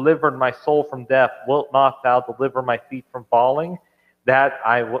hast delivered my soul from death. Wilt not thou deliver my feet from falling, that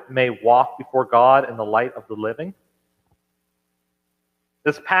I may walk before God in the light of the living?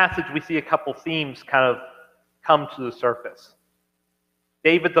 This passage, we see a couple themes kind of come to the surface.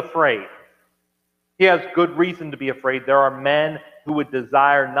 David's afraid. He has good reason to be afraid. There are men who would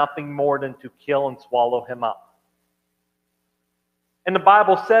desire nothing more than to kill and swallow him up. And the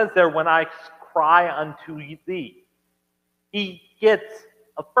Bible says there, when I cry unto thee, he gets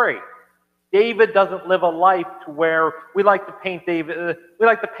afraid. David doesn't live a life to where we like to paint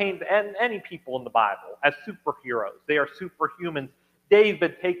any people in the Bible as superheroes. They are superhumans.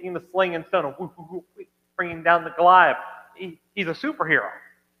 David taking the sling and stone and bringing down the Goliath. He's a superhero.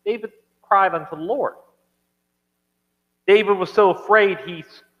 David cried unto the Lord. David was so afraid he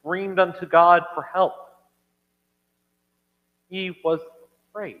screamed unto God for help. He was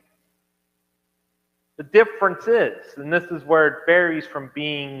afraid. The difference is, and this is where it varies from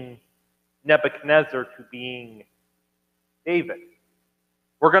being Nebuchadnezzar to being David.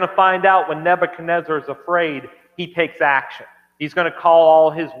 We're going to find out when Nebuchadnezzar is afraid, he takes action. He's going to call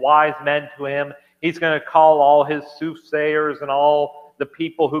all his wise men to him. He's going to call all his soothsayers and all the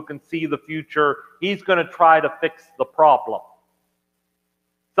people who can see the future. He's going to try to fix the problem.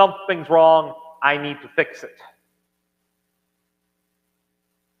 Something's wrong. I need to fix it.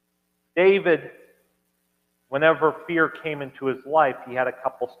 David, whenever fear came into his life, he had a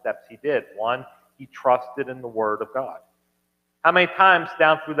couple steps he did. One, he trusted in the Word of God. How many times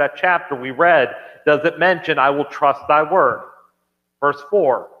down through that chapter we read, does it mention, I will trust thy word? Verse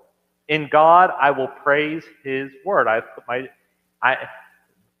 4, in God I will praise his word.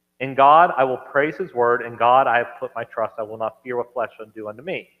 In God I will praise his word. In God I have put my trust. I will not fear what flesh shall do unto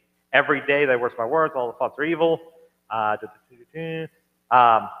me. Every day they worship my words, all the thoughts are evil.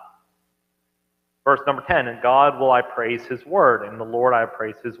 Verse number 10, in God will I praise his word. In the Lord I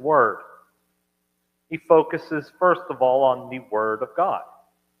praise his word. He focuses, first of all, on the Word of God.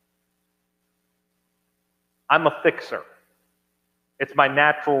 I'm a fixer. It's my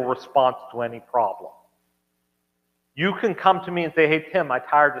natural response to any problem. You can come to me and say, hey, Tim, my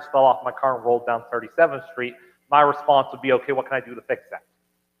tire just fell off my car and rolled down 37th Street. My response would be, okay, what can I do to fix that?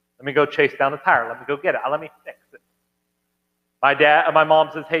 Let me go chase down the tire. Let me go get it. Let me fix it. My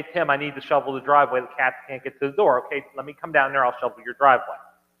mom says, hey, Tim, I need to shovel the driveway. The cats can't get to the door. Okay, let me come down there. I'll shovel your driveway.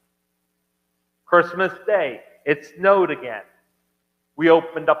 Christmas Day, it snowed again. We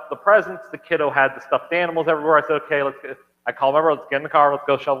opened up the presents. The kiddo had the stuffed animals everywhere. I said, okay, I called my brother, let's get in the car. Let's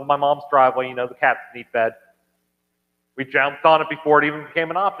go shovel my mom's driveway. You know, the cats need fed. We jumped on it before it even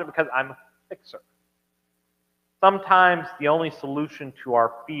became an option because I'm a fixer. Sometimes the only solution to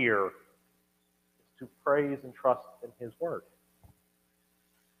our fear is to praise and trust in his word.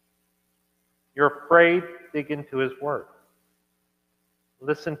 You're afraid, dig into his word.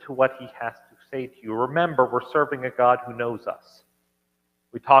 Listen to what he has to say to you. Remember, we're serving a God who knows us.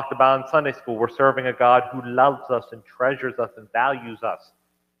 We talked about in Sunday school, we're serving a God who loves us and treasures us and values us.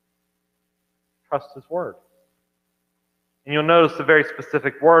 Trust his word. And you'll notice the very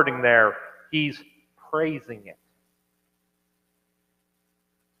specific wording there. He's praising it.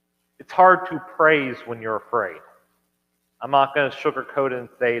 It's hard to praise when you're afraid. I'm not going to sugarcoat it and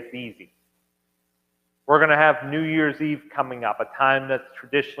say it's easy. We're going to have New Year's Eve coming up, a time that's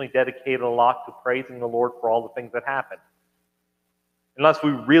traditionally dedicated a lot to praising the Lord for all the things that happened. Unless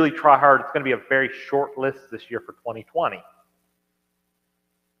we really try hard, it's going to be a very short list this year for 2020.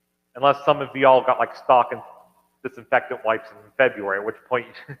 Unless some of you all got like stock and disinfectant wipes in February, at which point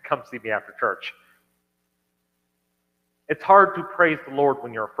you come see me after church. It's hard to praise the Lord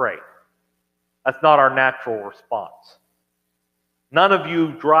when you're afraid. That's not our natural response. None of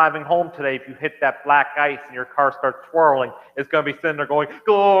you driving home today, if you hit that black ice and your car starts swirling, is going to be sitting there going,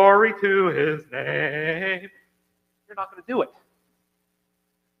 glory to his name. You're not going to do it.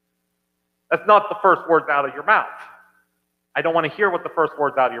 That's not the first words out of your mouth. I don't want to hear what the first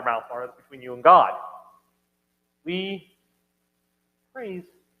words out of your mouth are. That's between you and God. We praise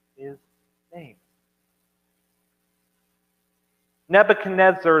his name.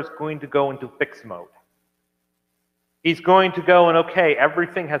 Nebuchadnezzar is going to go into fix mode. He's going to go and, okay,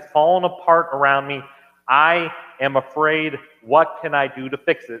 everything has fallen apart around me. I am afraid. What can I do to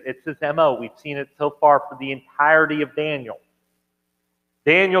fix it? It's his MO. We've seen it so far for the entirety of Daniel.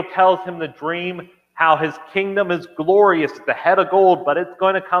 Daniel tells him the dream, how his kingdom is glorious, the head of gold, but it's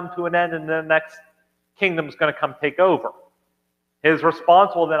going to come to an end and the next kingdom is going to come take over. His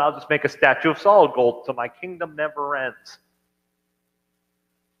response, well, then I'll just make a statue of solid gold so my kingdom never ends.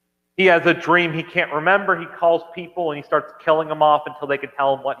 He has a dream he can't remember. He calls people and he starts killing them off until they can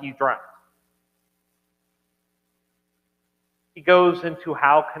tell him what he dreamt. He goes into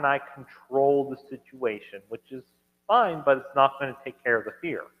how can I control the situation, which is fine, but it's not going to take care of the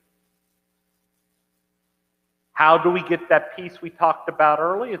fear. How do we get that peace we talked about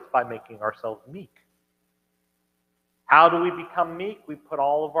early? It's by making ourselves meek. How do we become meek? We put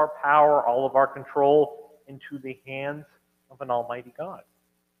all of our power, all of our control into the hands of an almighty God.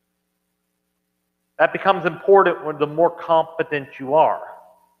 That becomes important when the more competent you are.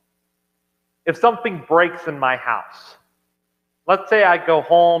 If something breaks in my house, let's say I go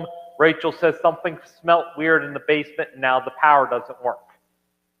home, Rachel says something smelt weird in the basement and now the power doesn't work.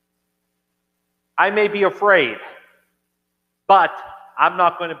 I may be afraid, but I'm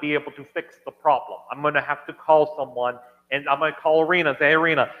not going to be able to fix the problem. I'm going to have to call someone And I'm going to call Arena and say, hey,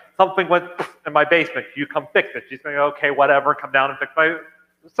 Arena, something went in my basement. You come fix it. She's going to go, okay, whatever, come down and fix my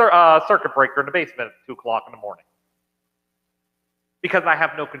circuit breaker in the basement at 2 o'clock in the morning. Because I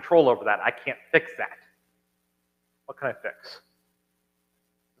have no control over that. I can't fix that. What can I fix?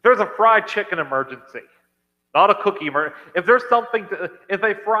 If there's a fried chicken emergency, not a cookie emergency, if there's something, if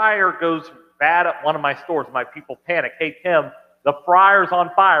a fryer goes bad at one of my stores, my people panic, hey, Tim, the fryer's on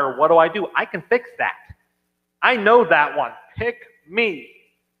fire, what do? I can fix that. I know that one. Pick me.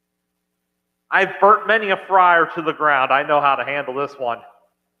 I've burnt many a fryer to the ground. I know how to handle this one.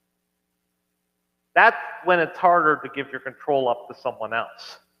 That's when it's harder to give your control up to someone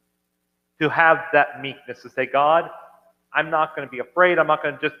else. To have that meekness to say, God, I'm not going to be afraid. I'm not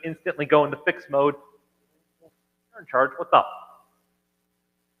going to just instantly go into fix mode. You're in charge. What's up?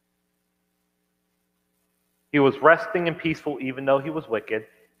 He was resting and peaceful even though he was wicked.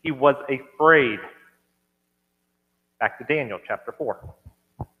 He was afraid. Back to Daniel chapter 4.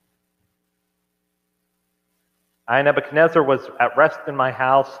 I, Nebuchadnezzar, was at rest in my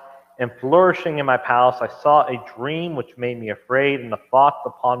house and flourishing in my palace. I saw a dream which made me afraid, and the thoughts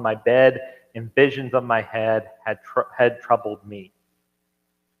upon my bed and visions of my head had troubled me.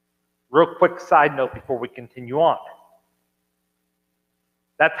 Real quick side note before we continue on.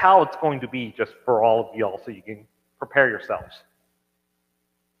 That's how it's going to be just for all of y'all, so you can prepare yourselves.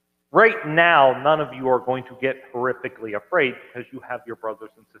 Right now, none of you are going to get horrifically afraid because you have your brothers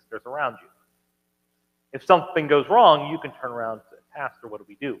and sisters around you. If something goes wrong, you can turn around and say, Pastor, what do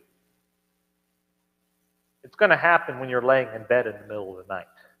we do? It's going to happen when you're laying in bed in the middle of the night.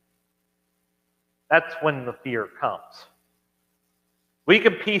 That's when the fear comes. We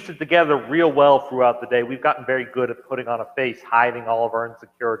can piece it together real well throughout the day. We've gotten very good at putting on a face, hiding all of our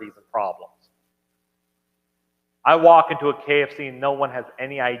insecurities and problems. I walk into a KFC and no one has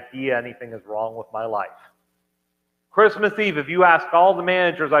any idea anything is wrong with my life. Christmas Eve, if you ask all the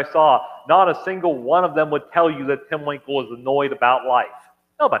managers I saw, not a single one of them would tell you that Tim Winkle was annoyed about life.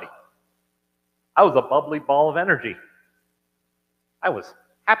 Nobody. I was a bubbly ball of energy. I was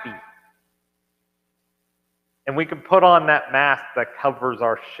happy. And we can put on that mask that covers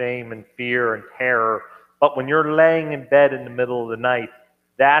our shame and fear and terror, but when you're laying in bed in the middle of the night,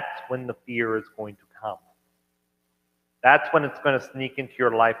 that's when the fear is going to come. That's when it's going to sneak into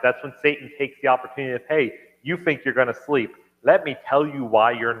your life. That's when Satan takes the opportunity of, hey, you think you're going to sleep. Let me tell you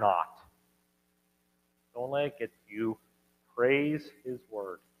why you're not. Don't let it get to you. Praise His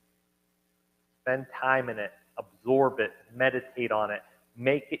Word. Spend time in it. Absorb it. Meditate on it.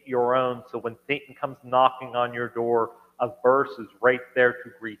 Make it your own so when Satan comes knocking on your door, a verse is right there to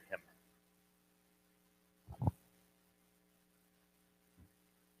greet him.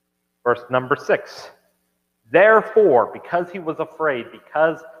 Verse number 6. Therefore, because he was afraid,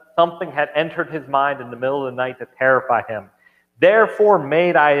 because something had entered his mind in the middle of the night to terrify him, therefore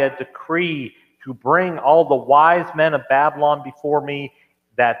made I a decree to bring all the wise men of Babylon before me,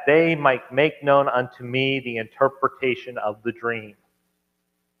 that they might make known unto me the interpretation of the dream.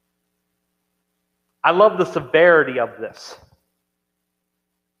 I love the severity of this.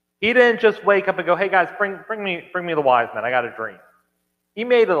 He didn't just wake up and go, hey guys, bring me the wise men, I got a dream. He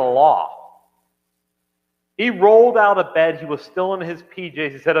made it a law. He rolled out of bed, he was still in his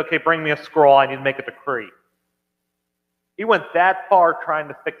PJs, he said, okay, bring me a scroll, I need to make a decree. He went that far trying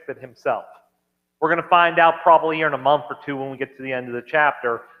to fix it himself. We're going to find out probably here in a month or two when we get to the end of the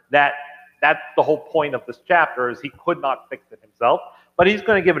chapter that that's the whole point of this chapter, is he could not fix it himself, but he's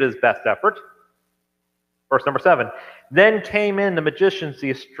going to give it his best effort. Verse number 7, then came in the magicians, the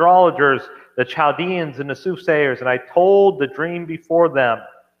astrologers, the Chaldeans, and the soothsayers, and I told the dream before them.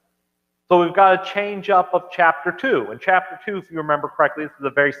 So we've got a change up of chapter 2. In chapter 2, if you remember correctly, this is a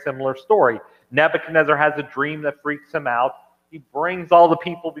very similar story. Nebuchadnezzar has a dream that freaks him out. He brings all the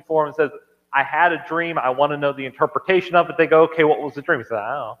people before him and says, I had a dream, I want to know the interpretation of it. They go, okay, what was the dream? He said,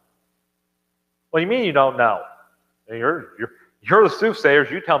 I don't know. What do you mean you don't know? You're the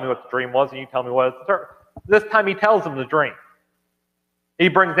soothsayers, you tell me what the dream was, and you tell me what it's. This time he tells them the dream. He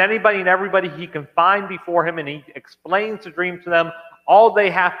brings anybody and everybody he can find before him, and he explains the dream to them. All they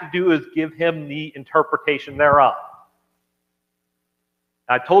have to do is give him the interpretation thereof.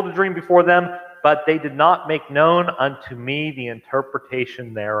 I told the dream before them, but they did not make known unto me the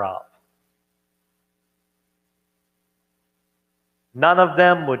interpretation thereof. None of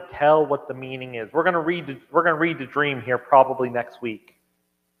them would tell what the meaning is. We're going to read the dream here probably next week.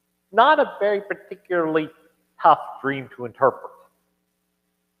 Not a very particularly tough dream to interpret.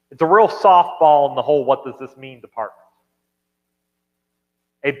 It's a real softball in the whole what does this mean department.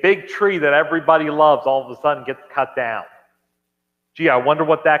 A big tree that everybody loves all of a sudden gets cut down. Gee, I wonder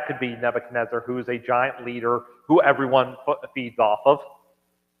what that could be, Nebuchadnezzar, who is a giant leader who everyone feeds off of.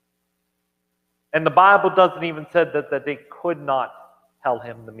 And the Bible doesn't even say that they could not tell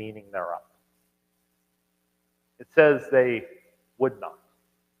him the meaning thereof. It says they would not.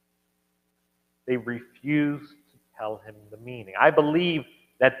 They refused to tell him the meaning. I believe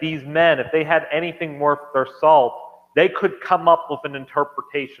that these men, if they had anything worth their salt, they could come up with an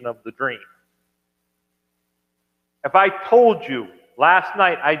interpretation of the dream. If I told you, last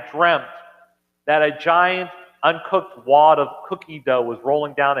night I dreamt that a giant uncooked wad of cookie dough was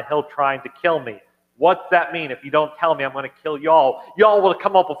rolling down a hill trying to kill me, what's that mean? If you don't tell me, I'm going to kill y'all. Y'all will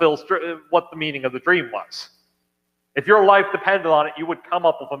come up with what the meaning of the dream was. If your life depended on it, you would come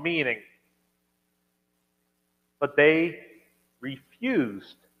up with a meaning. But they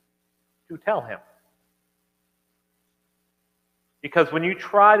refused to tell him. Because when you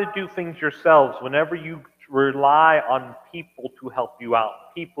try to do things yourselves, whenever you rely on people to help you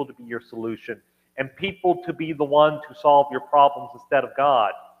out, people to be your solution, and people to be the one to solve your problems instead of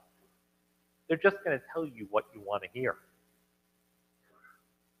God, they're just going to tell you what you want to hear.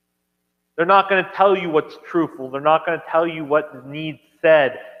 They're not going to tell you what's truthful. They're not going to tell you what needs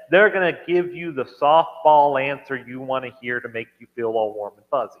said. They're going to give you the softball answer you want to hear to make you feel all warm and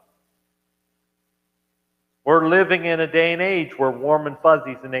fuzzy. We're living in a day and age where warm and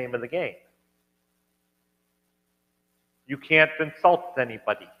fuzzy is the name of the game. You can't insult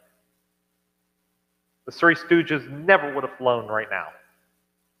anybody. The Three Stooges never would have flown right now.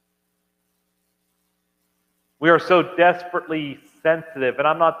 We are so desperately sensitive, and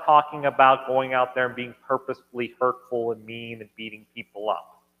I'm not talking about going out there and being purposefully hurtful and mean and beating people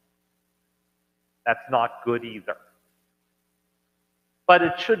up. That's not good either. But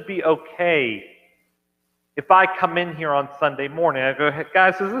it should be okay if I come in here on Sunday morning, I go, hey,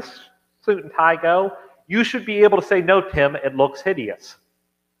 guys, does this suit and tie go? You should be able to say, no, Tim, it looks hideous.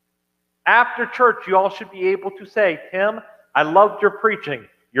 After church, you all should be able to say, Tim, I loved your preaching.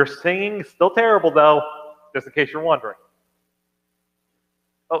 Your singing is still terrible, though, just in case you're wondering.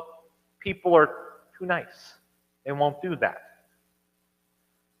 Oh, people are too nice. They won't do that.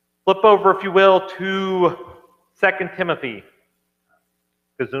 Flip over, if you will, to 2 Timothy.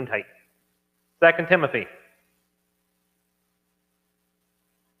 Gesundheit. 2 Timothy.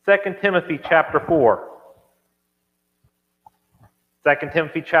 2 Timothy chapter 4. 2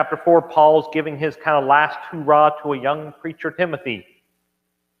 Timothy chapter 4, Paul's giving his kind of last hoorah to a young preacher, Timothy.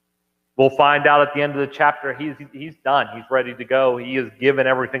 We'll find out at the end of the chapter he's done. He's ready to go. He has given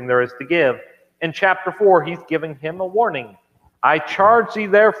everything there is to give. In chapter 4, he's giving him a warning. I charge thee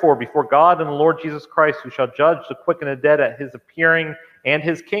therefore before God and the Lord Jesus Christ, who shall judge the quick and the dead at his appearing and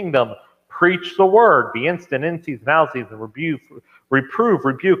his kingdom. Preach the word, be instant in season, out of season, reprove,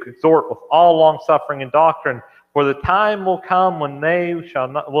 rebuke, exhort with all long-suffering and doctrine. For the time will come when they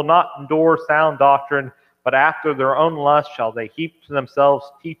will not endure sound doctrine, but after their own lust shall they heap to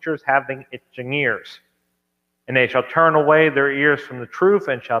themselves teachers having itching ears. And they shall turn away their ears from the truth,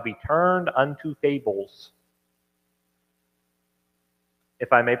 and shall be turned unto fables.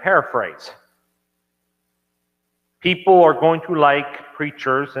 If I may paraphrase, people are going to like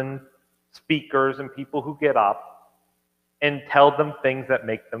preachers and speakers and people who get up and tell them things that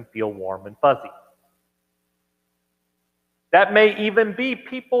make them feel warm and fuzzy. That may even be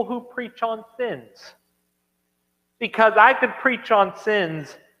people who preach on sins. Because I could preach on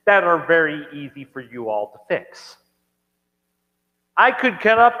sins that are very easy for you all to fix. I could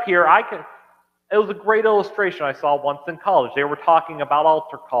get up here, it was a great illustration I saw once in college. They were talking about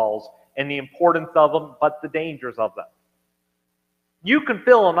altar calls and the importance of them, but the dangers of them. You can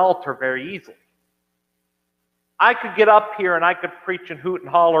fill an altar very easily. I could get up here and I could preach and hoot and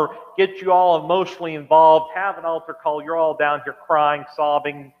holler, get you all emotionally involved, have an altar call, you're all down here crying,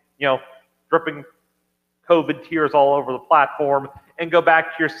 sobbing, dripping COVID tears all over the platform, and go back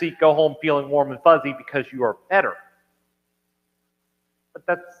to your seat, go home feeling warm and fuzzy because you are better. But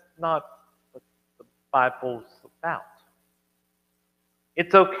that's not what the Bible's about.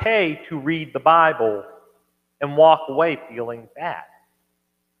 It's okay to read the Bible and walk away feeling bad.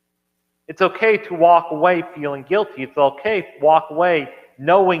 It's okay to walk away feeling guilty. It's okay to walk away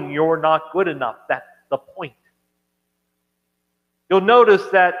knowing you're not good enough. That's the point. You'll notice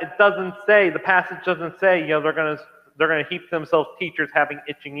that it doesn't say, the passage doesn't say, they're going to heap themselves teachers having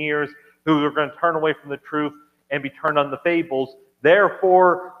itching ears who are going to turn away from the truth and be turned on the fables.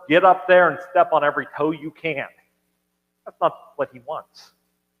 Therefore, get up there and step on every toe you can. That's not what he wants.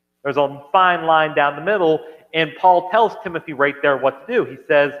 There's a fine line down the middle, and Paul tells Timothy right there what to do. He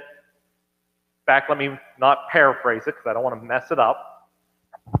says, in fact, let me not paraphrase it because I don't want to mess it up.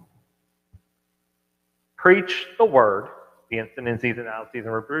 Preach the word, Be instant in season, out of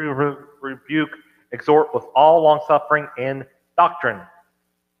season, rebuke, exhort with all longsuffering and doctrine.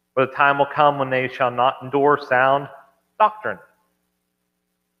 For the time will come when they shall not endure sound doctrine.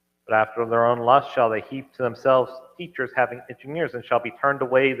 But after their own lust shall they heap to themselves teachers having itching ears, and shall be turned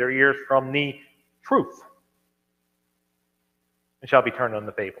away their ears from the truth, and shall be turned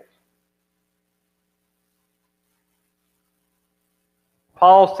unto fables.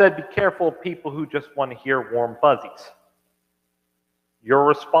 Paul said, be careful of people who just want to hear warm fuzzies. Your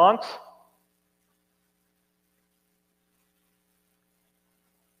response?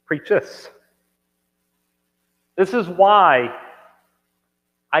 Preach this. This is why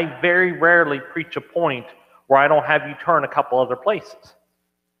I very rarely preach a point where I don't have you turn a couple other places.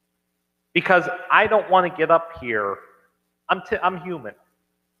 Because I don't want to get up here. I'm human.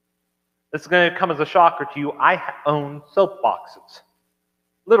 This is going to come as a shocker to you. I own soapboxes.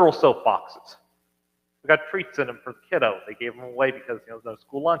 Literal soapboxes. We've got treats in them for the kiddo. They gave them away because there's no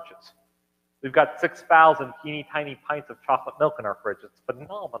school lunches. We've got 6,000 teeny tiny pints of chocolate milk in our fridge. It's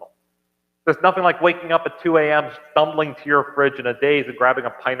phenomenal. There's nothing like waking up at 2 a.m., stumbling to your fridge in a daze and grabbing a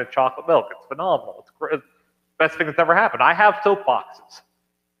pint of chocolate milk. It's phenomenal. It's great. It's the best thing that's ever happened. I have soapboxes.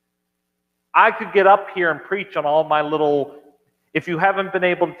 I could get up here and preach on all my little, if you haven't been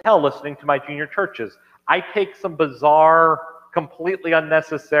able to tell listening to my junior churches, I take some bizarre, completely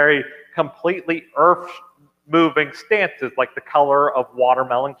unnecessary, completely earth-moving stances like the color of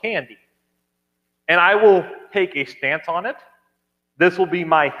watermelon candy. And I will take a stance on it. This will be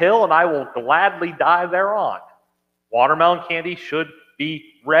my hill, and I will gladly die thereon. Watermelon candy should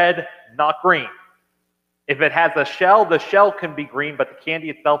be red, not green. If it has a shell, the shell can be green, but the candy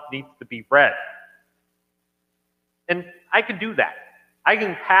itself needs to be red. And I can do that. I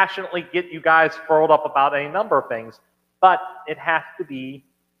can passionately get you guys furled up about any number of things, but it has to be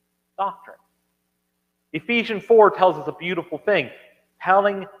doctrine. Ephesians 4 tells us a beautiful thing,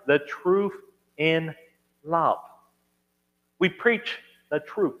 telling the truth in love. We preach the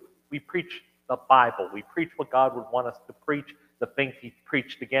truth. We preach the Bible. We preach what God would want us to preach, the things He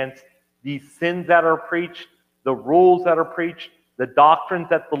preached against, the sins that are preached, the rules that are preached, the doctrines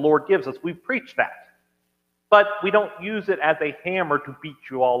that the Lord gives us. We preach that. But we don't use it as a hammer to beat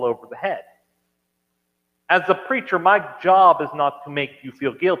you all over the head. As a preacher, my job is not to make you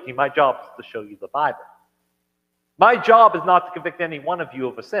feel guilty. My job is to show you the Bible. My job is not to convict any one of you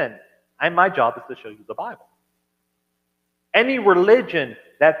of a sin. My job is to show you the Bible. Any religion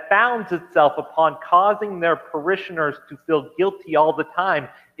that founds itself upon causing their parishioners to feel guilty all the time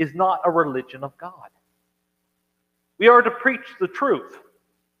is not a religion of God. We are to preach the truth.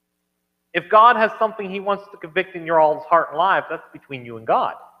 If God has something He wants to convict in your all's heart and life, that's between you and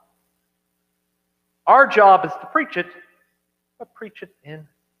God. Our job is to preach it, but preach it in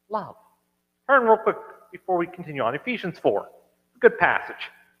love. Turn real quick before we continue on. Ephesians 4. It's a good passage.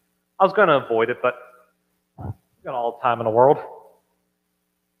 I was going to avoid it, but we've got all the time in the world.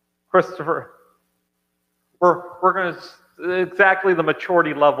 Christopher, we're going to exactly the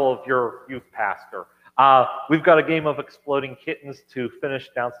maturity level of your youth pastor. We've got a game of exploding kittens to finish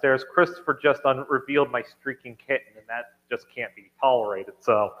downstairs. Christopher just revealed my streaking kitten, and that just can't be tolerated.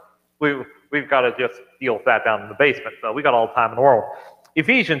 So we've got to just deal with that down in the basement. So we got all the time in the world.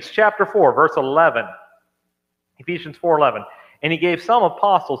 Ephesians chapter 4, verse 11. Ephesians 4:11. And He gave some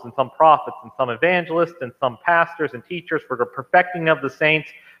apostles and some prophets and some evangelists and some pastors and teachers for the perfecting of the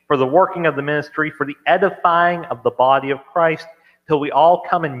saints, for the working of the ministry, for the edifying of the body of Christ, till we all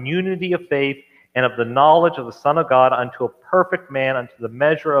come in unity of faith and of the knowledge of the Son of God, unto a perfect man, unto the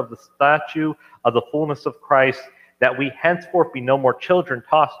measure of the stature of the fullness of Christ, that we henceforth be no more children,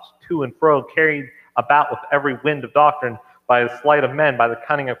 tossed to and fro, carried about with every wind of doctrine, by the sleight of men, by the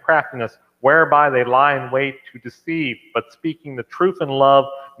cunning of craftiness, whereby they lie in wait to deceive, but speaking the truth in love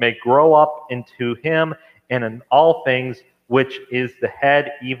may grow up into Him, and in all things which is the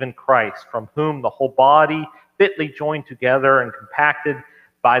head, even Christ, from whom the whole body, fitly joined together and compacted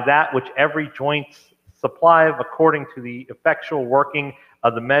by that which every joint supplieth, according to the effectual working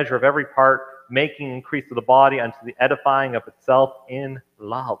of the measure of every part, making increase of the body unto the edifying of itself in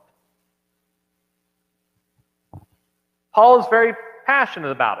love. Paul is very passionate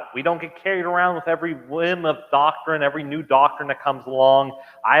about it. We don't get carried around with every whim of doctrine, every new doctrine that comes along.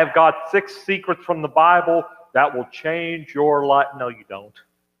 I have got 6 secrets from the Bible that will change your life. No, you don't.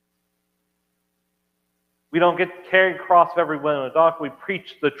 We don't get carried across every whim of doctrine. We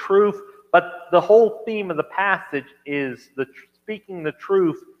preach the truth, but the whole theme of the passage is speaking the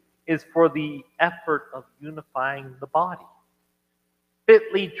truth is for the effort of unifying the body,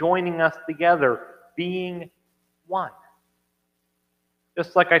 fitly joining us together, being one.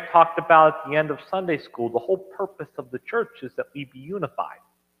 Just like I talked about at the end of Sunday school, the whole purpose of the church is that we be unified.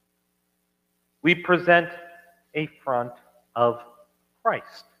 We present a front of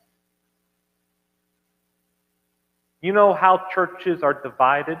Christ. You know how churches are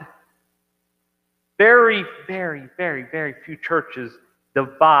divided? Very, very, very, very few churches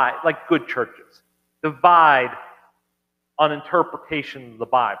divide, like good churches, divide on interpretation of the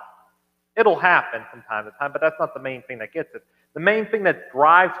Bible. It'll happen from time to time, but that's not the main thing that gets it. The main thing that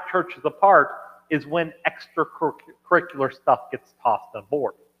drives churches apart is when extracurricular stuff gets tossed on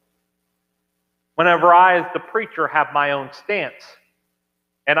board. Whenever I, as the preacher, have my own stance,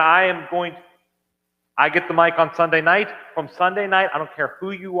 and I get the mic on Sunday night. From Sunday night, I don't care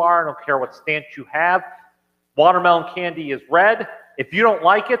who you are, I don't care what stance you have. Watermelon candy is red. If you don't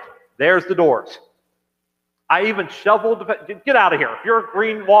like it, there's the doors. I even shoveled, get out of here. If you're a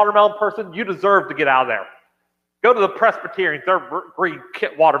green watermelon person, you deserve to get out of there. Go to the Presbyterians, they're green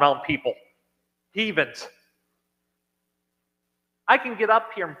watermelon people. Heathens. I can get up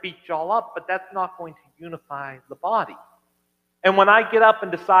here and beat y'all up, but that's not going to unify the body. And when I get up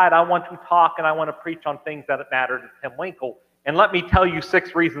and decide I want to talk and I want to preach on things that matter to Tim Winkle, and let me tell you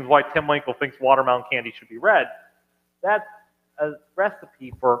 6 reasons why Tim Winkle thinks watermelon candy should be red, that's a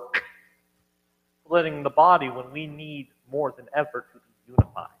recipe for splitting the body when we need more than ever to be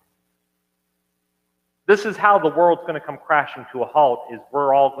unified. This is how the world's going to come crashing to a halt, is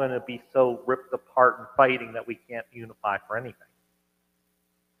we're all going to be so ripped apart and fighting that we can't unify for anything.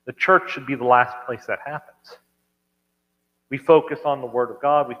 The church should be the last place that happens. We focus on the Word of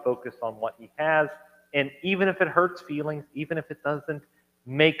God, we focus on what He has, and even if it hurts feelings, even if it doesn't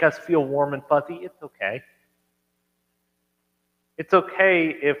make us feel warm and fuzzy, it's okay. It's okay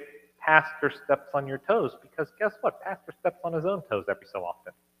if pastor steps on your toes, because guess what? Pastor steps on his own toes every so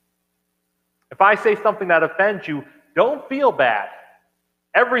often. If I say something that offends you, don't feel bad.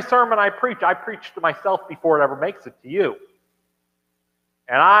 Every sermon I preach to myself before it ever makes it to you.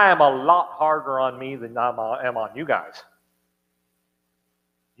 And I am a lot harder on me than I am on you guys.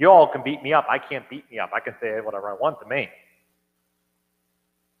 You all can beat me up. I can't beat me up. I can say whatever I want to me.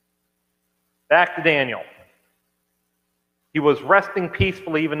 Back to Daniel. He was resting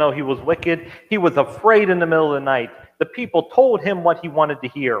peacefully even though he was wicked. He was afraid in the middle of the night. The people told him what he wanted to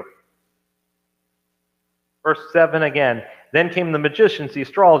hear. Verse 7 again. Then came the magicians, the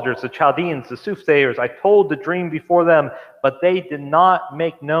astrologers, the Chaldeans, the soothsayers. I told the dream before them, but they did not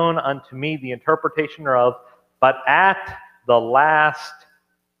make known unto me the interpretation thereof. But at the last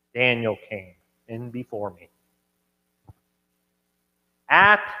Daniel came in before me.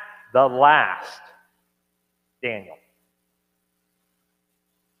 At the last Daniel.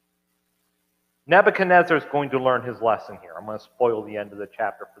 Nebuchadnezzar is going to learn his lesson here. I'm going to spoil the end of the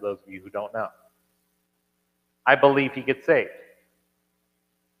chapter for those of you who don't know. I believe he gets saved.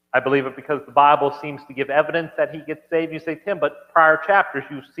 I believe it because the Bible seems to give evidence that he gets saved. You say, Tim, but prior chapters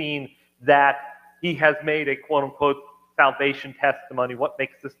you've seen that he has made a quote-unquote salvation testimony. What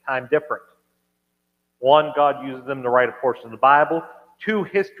makes this time different? 1, God uses him to write a portion of the Bible. 2,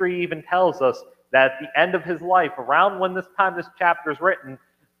 history even tells us that at the end of his life, around when this time this chapter is written,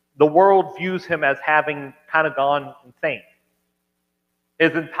 the world views him as having kind of gone insane.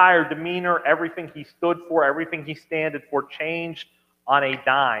 His entire demeanor, everything he stood for, everything he standed for changed on a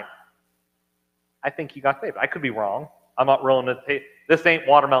dime. I think he got saved. I could be wrong. I'm not willing to take, this ain't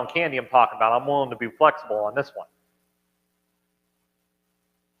watermelon candy I'm talking about. I'm willing to be flexible on this one.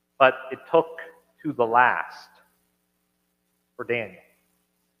 But it took to the last for Daniel.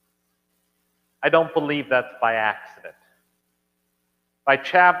 I don't believe that's by accident.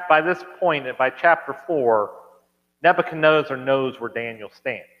 By this point, by chapter 4, Nebuchadnezzar knows where Daniel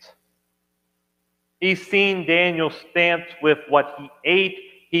stands. He's seen Daniel's stance with what he ate.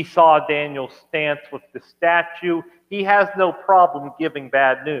 He saw Daniel's stance with the statue. He has no problem giving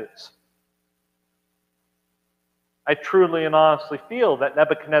bad news. I truly and honestly feel that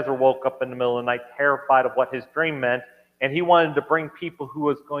Nebuchadnezzar woke up in the middle of the night terrified of what his dream meant, and he wanted to bring people who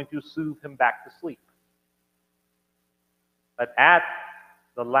was going to soothe him back to sleep. But at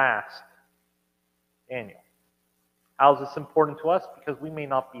the last, Daniel. How is this important to us? Because we may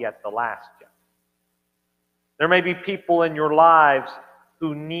not be at the last yet. There may be people in your lives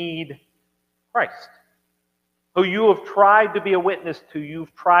who need Christ, who you have tried to be a witness to,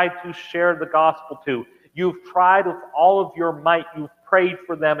 you've tried to share the gospel to, you've tried with all of your might, you've prayed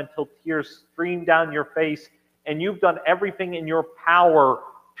for them until tears stream down your face, and you've done everything in your power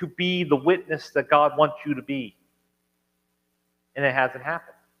to be the witness that God wants you to be. And it hasn't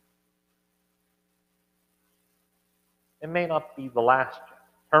happened. It may not be the last yet.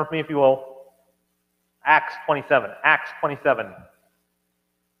 Turn with me, if you will. Acts 27. Acts 27.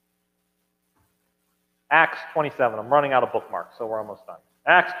 Acts 27. I'm running out of bookmarks, so we're almost done.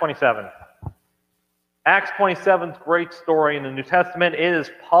 Acts 27. Acts 27's great story in the New Testament. It is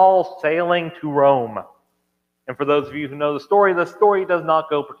Paul sailing to Rome. And for those of you who know the story does not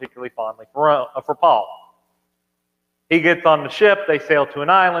go particularly fondly for Paul. He gets on the ship, they sail to an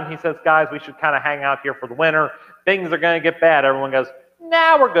island. He says, guys, we should kind of hang out here for the winter. Things are going to get bad. Everyone goes,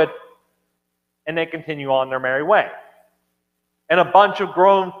 nah, we're good. And they continue on their merry way. And a bunch of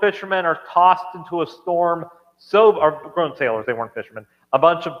grown fishermen are tossed into a storm, or grown sailors, they weren't fishermen. A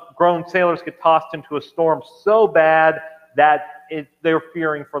bunch of grown sailors get tossed into a storm so bad that they're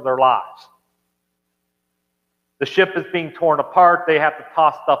fearing for their lives. The ship is being torn apart. They have to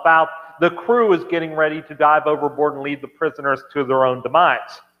toss stuff out. The crew is getting ready to dive overboard and lead the prisoners to their own demise.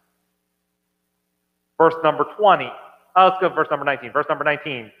 Verse number 20. Let's go to verse number 19. Verse number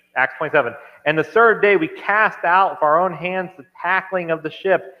 19, Acts 27. And the third day we cast out of our own hands the tackling of the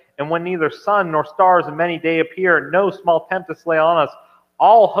ship, and when neither sun nor stars in many days appear, and no small tempest lay on us,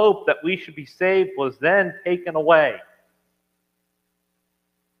 all hope that we should be saved was then taken away.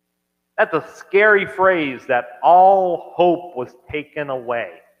 That's a scary phrase, that all hope was taken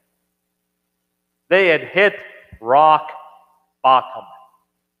away. They had hit rock bottom.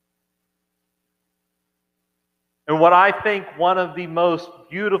 And what I think one of the most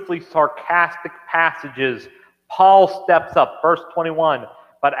beautifully sarcastic passages, Paul steps up, verse 21.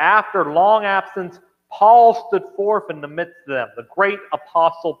 But after long absence, Paul stood forth in the midst of them, the great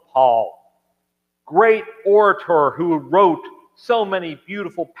apostle Paul, great orator who wrote so many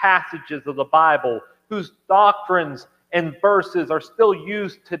beautiful passages of the Bible, whose doctrines and verses are still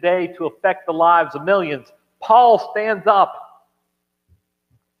used today to affect the lives of millions. Paul stands up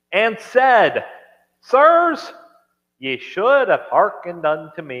and said, Sirs, ye should have hearkened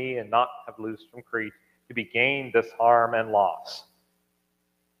unto me, and not have loosed from Crete, to be gained this harm and loss.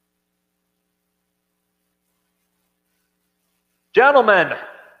 Gentlemen,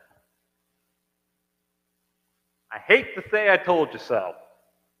 I hate to say I told you so,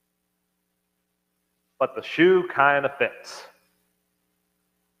 but the shoe kind of fits.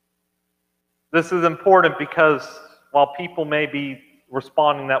 This is important because while people may be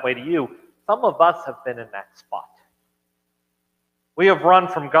responding that way to you, some of us have been in that spot. We have run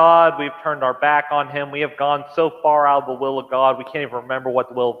from God. We've turned our back on Him. We have gone so far out of the will of God, we can't even remember what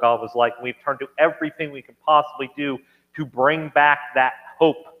the will of God was like. We've turned to everything we could possibly do to bring back that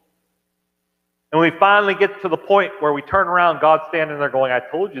hope. And we finally get to the point where we turn around, God's standing there going, I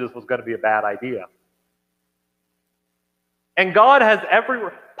told you this was going to be a bad idea. And God has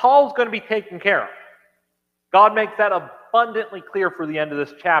Paul's going to be taken care of. God makes that abundantly clear for the end of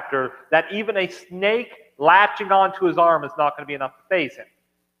this chapter, that even a snake latching onto his arm is not going to be enough to faze him.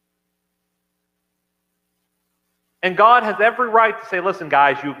 And God has every right to say, listen,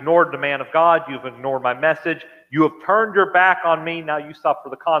 guys, you ignored the man of God. You've ignored my message. You have turned your back on me. Now you suffer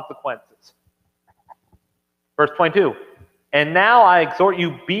the consequences. Verse 22. And now I exhort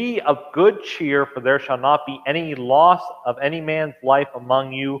you, be of good cheer, for there shall not be any loss of any man's life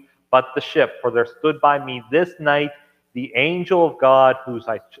among you, but the ship. For there stood by me this night the angel of God,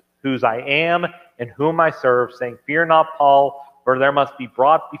 whose I am and whom I serve, saying, Fear not, Paul, for there must be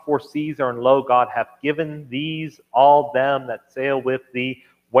brought before Caesar, and lo, God hath given these all them that sail with thee.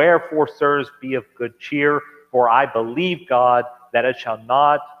 Wherefore, sirs, be of good cheer, for I believe God that it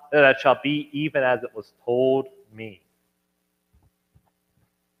shall be even as it was told me.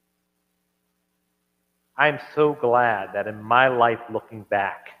 I am so glad that in my life, looking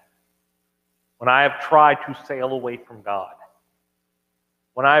back, when I have tried to sail away from God,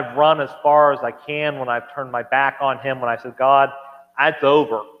 when I've run as far as I can, when I've turned my back on Him, when I said, God, it's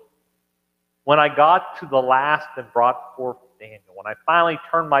over. When I got to the last and brought forth Daniel, when I finally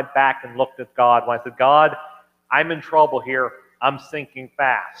turned my back and looked at God, when I said, God, I'm in trouble here, I'm sinking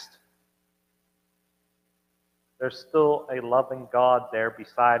fast. There's still a loving God there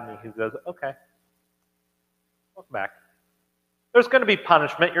beside me who goes, okay, welcome back. There's going to be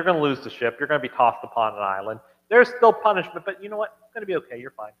punishment. You're going to lose the ship. You're going to be tossed upon an island. There's still punishment, but you know what? It's going to be okay.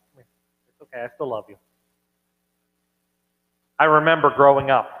 You're fine. It's okay. I still love you. I remember growing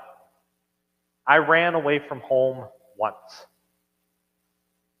up, I ran away from home once.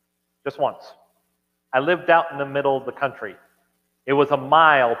 Just once. I lived out in the middle of the country. It was a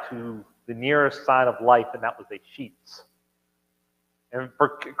mile to the nearest sign of life, and that was a Sheetz. And for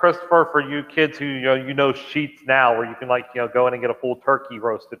Christopher, for you kids who you know Sheetz now, where you can go in and get a full turkey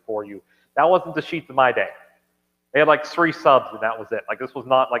roasted for you. That wasn't the Sheetz of my day. They had like 3 subs, and that was it. Like, this was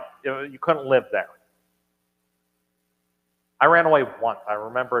not like you couldn't live there. I ran away once. I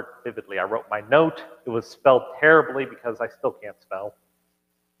remember it vividly. I wrote my note. It was spelled terribly because I still can't spell.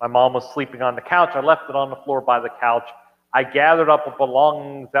 My mom was sleeping on the couch. I left it on the floor by the couch. I gathered up the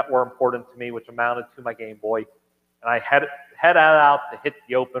belongings that were important to me, which amounted to my Game Boy, and I headed out to hit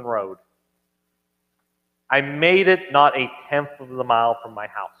the open road. I made it not a tenth of the mile from my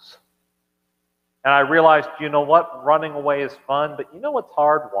house. And I realized, you know what? Running away is fun, but you know what's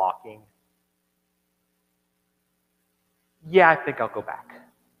hard? Walking. Yeah, I think I'll go back.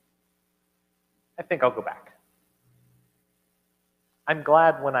 I'm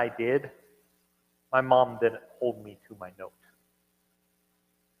glad when I did, my mom didn't hold me to my note.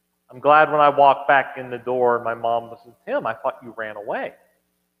 I'm glad when I walked back in the door and my mom said, Tim, I thought you ran away.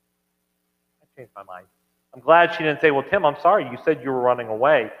 I changed my mind. I'm glad she didn't say, well, Tim, I'm sorry, you said you were running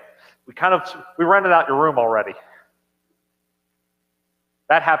away. We rented out your room already.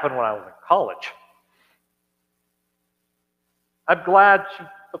 That happened when I was in college. I'm glad she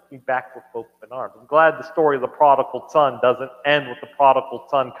took me back with open arms. I'm glad the story of the prodigal son doesn't end with the prodigal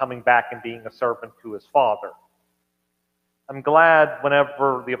son coming back and being a servant to his father. I'm glad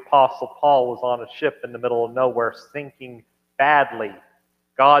whenever the Apostle Paul was on a ship in the middle of nowhere sinking badly,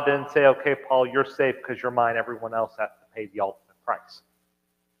 God didn't say, okay, Paul, you're safe because you're mine. Everyone else has to pay the ultimate price.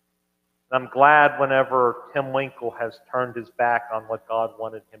 And I'm glad whenever Tim Winkle has turned his back on what God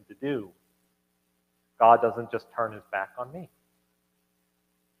wanted him to do, God doesn't just turn his back on me.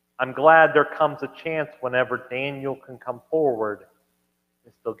 I'm glad there comes a chance whenever Daniel can come forward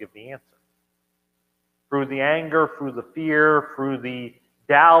and still give the answer. Through the anger, through the fear, through the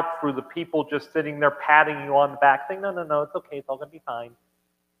doubt, through the people just sitting there patting you on the back saying, no, it's okay, it's all going to be fine.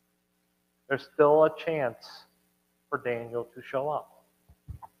 There's still a chance for Daniel to show up.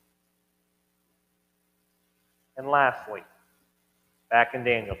 And lastly, back in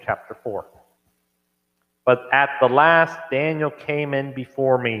Daniel chapter 4. But at the last Daniel came in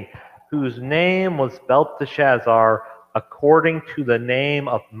before me, whose name was Belteshazzar, according to the name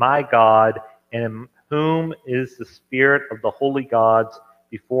of my God, and in whom is the spirit of the holy gods,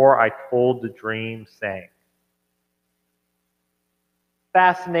 before I told the dream, saying.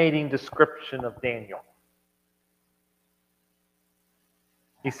 Fascinating description of Daniel.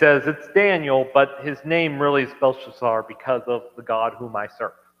 He says, it's Daniel, but his name really is Belshazzar because of the God whom I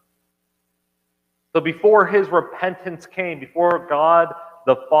serve. So before his repentance came, before God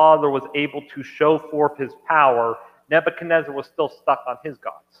the Father was able to show forth his power, Nebuchadnezzar was still stuck on his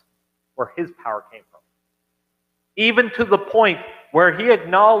gods, where his power came from. Even to the point where he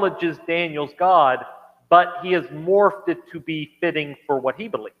acknowledges Daniel's God, but he has morphed it to be fitting for what he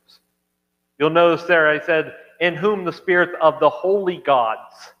believes. You'll notice there I said, in whom the spirit of the holy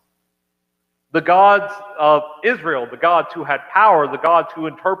gods, the gods of Israel, the gods who had power, the gods who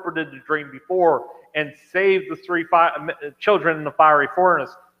interpreted the dream before and saved the three children in the fiery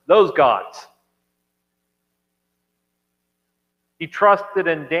furnace, those gods. He trusted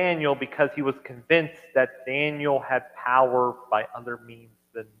in Daniel because he was convinced that Daniel had power by other means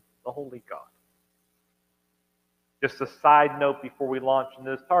than the holy God. Just a side note before we launch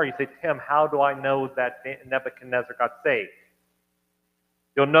into this story, you say, Tim, how do I know that Nebuchadnezzar got saved?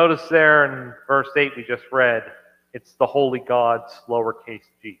 You'll notice there in verse 8 we just read, it's the holy gods, lowercase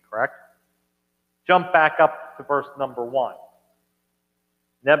g, correct? Jump back up to verse number 1.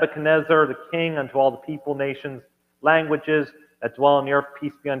 Nebuchadnezzar, the king, unto all the people, nations, languages that dwell on the earth,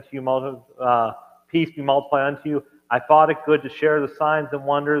 peace be unto you, peace be multiplied unto you. I thought it good to share the signs and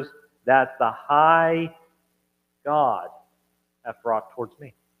wonders that the high God hath brought towards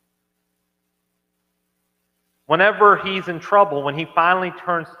me. Whenever he's in trouble, when he finally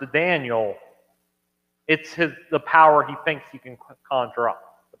turns to Daniel, it's the power he thinks he can conjure up.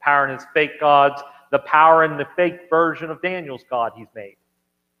 The power in his fake gods, the power in the fake version of Daniel's God he's made.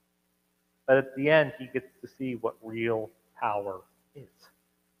 But at the end, he gets to see what real power is.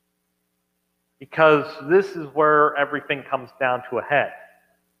 Because this is where everything comes down to a head.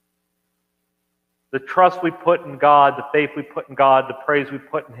 The trust we put in God, the faith we put in God, the praise we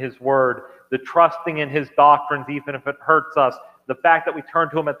put in His Word, the trusting in His doctrines, even if it hurts us, the fact that we turn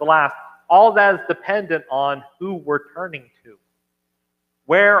to Him at the last, all that is dependent on who we're turning to.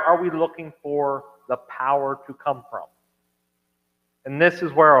 Where are we looking for the power to come from? And this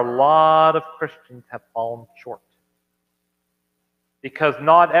is where a lot of Christians have fallen short. Because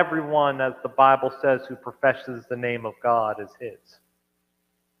not everyone, as the Bible says, who professes the name of God is His.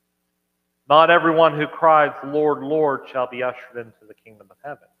 Not everyone who cries, Lord, Lord, shall be ushered into the kingdom of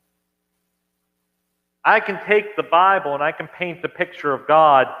heaven. I can take the Bible and I can paint the picture of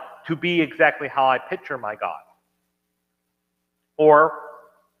God to be exactly how I picture my God. Or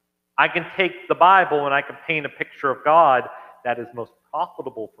I can take the Bible and I can paint a picture of God that is most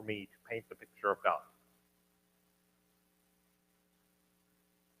profitable for me to paint the picture of God.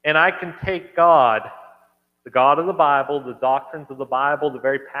 And I can take God, the God of the Bible, the doctrines of the Bible, the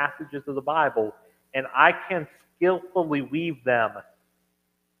very passages of the Bible, and I can skillfully weave them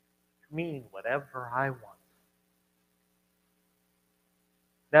to mean whatever I want.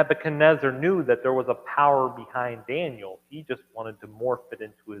 Nebuchadnezzar knew that there was a power behind Daniel. He just wanted to morph it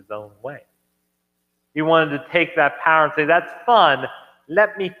into his own way. He wanted to take that power and say, that's fun,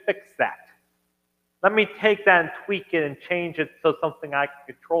 let me fix that. Let me take that and tweak it and change it so something I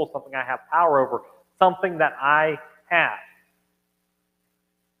can control, something I have power over, something that I have.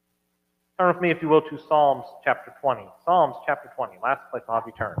 Turn with me, if you will, to Psalms chapter 20. Psalms chapter 20, last place I'll have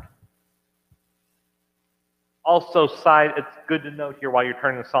you turn. Also, it's good to note here while you're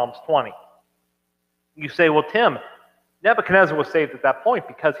turning to Psalms 20. You say, well, Tim, Nebuchadnezzar was saved at that point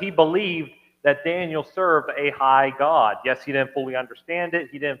because he believed that Daniel served a high God. Yes, he didn't fully understand it,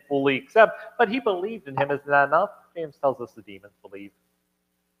 he didn't fully accept, but he believed in him. Isn't that enough? James tells us the demons believe.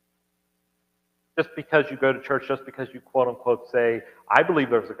 Just because you go to church, just because you quote unquote say, I believe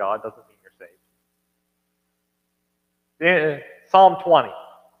there's a God, doesn't mean you're saved. Psalm 20.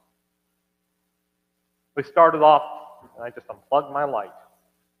 We started off, and I just unplugged my light.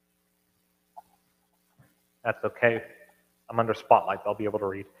 That's okay. I'm under spotlight, I'll be able to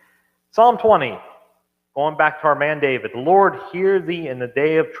read. Psalm 20, going back to our man David. Lord, hear thee in the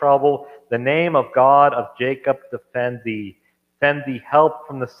day of trouble. The name of God of Jacob defend thee. Send thee help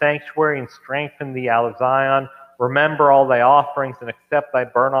from the sanctuary and strengthen thee out of Zion. Remember all thy offerings and accept thy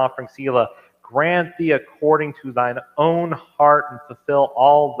burnt offering, Selah. Grant thee according to thine own heart and fulfill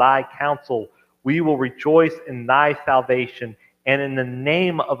all thy counsel. We will rejoice in thy salvation, and in the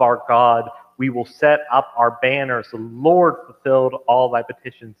name of our God we will set up our banners. The Lord fulfilled all thy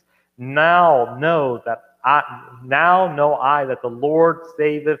petitions. Now know I that the Lord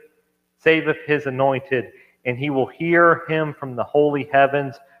saveth his anointed, and he will hear him from the holy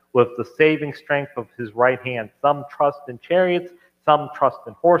heavens with the saving strength of his right hand. Some trust in chariots, some trust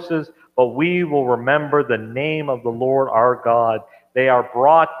in horses, but we will remember the name of the Lord our God. They are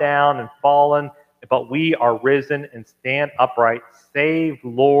brought down and fallen, but we are risen and stand upright. Save,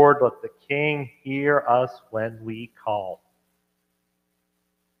 Lord, let the King hear us when we call.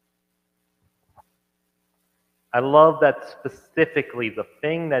 I love that specifically the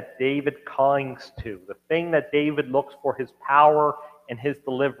thing that David clings to, the thing that David looks for his power and his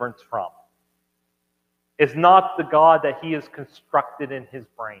deliverance from, is not the God that he has constructed in his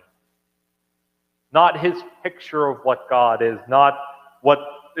brain. Not his picture of what God is, not what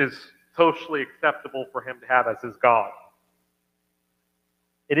is socially acceptable for him to have as his God.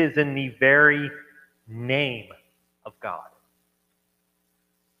 It is in the very name of God.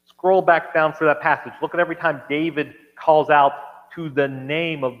 Scroll back down for that passage. Look at every time David calls out to the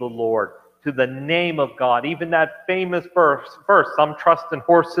name of the Lord, to the name of God. Even that famous verse, some trust in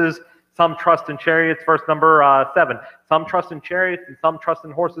horses, some trust in chariots, verse number 7. Some trust in chariots and some trust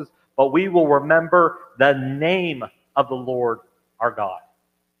in horses, but we will remember the name of the Lord our God.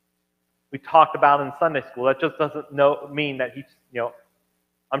 We talked about in Sunday school. That just doesn't mean that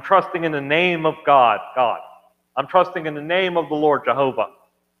I'm trusting in the name of God. I'm trusting in the name of the Lord, Jehovah.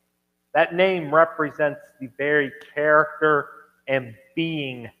 That name represents the very character and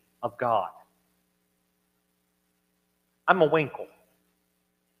being of God. I'm a Winkle.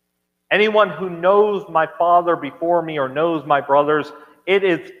 Anyone who knows my father before me or knows my brothers, it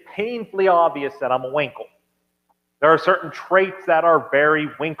is painfully obvious that I'm a Winkle. There are certain traits that are very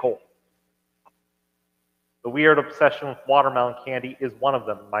Winkle. The weird obsession with watermelon candy is one of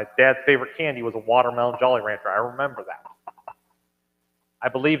them. My dad's favorite candy was a watermelon Jolly Rancher. I remember that. I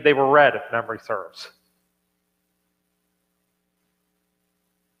believe they were red, if memory serves.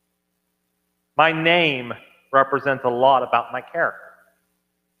 My name represents a lot about my character.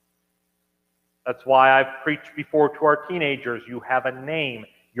 That's why I've preached before to our teenagers, you have a name.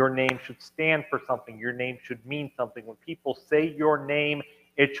 Your name should stand for something. Your name should mean something. When people say your name,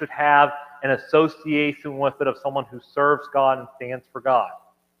 it should have an association with it of someone who serves God and stands for God.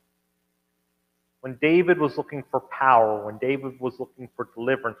 When David was looking for power, when David was looking for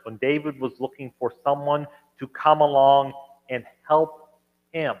deliverance, when David was looking for someone to come along and help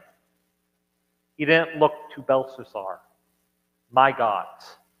him, he didn't look to Belshazzar, my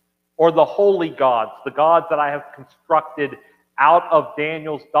gods, or the holy gods, the gods that I have constructed out of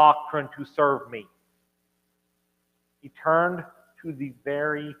Daniel's doctrine to serve me. He turned to the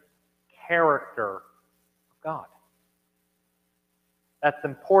very character of God. That's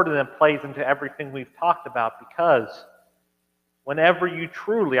important and plays into everything we've talked about, because whenever you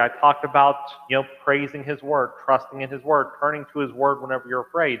truly, I talked about, praising his word, trusting in his word, turning to his word whenever you're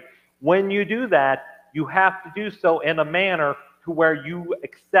afraid. When you do that, you have to do so in a manner to where you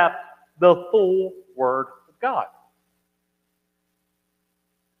accept the full Word of God.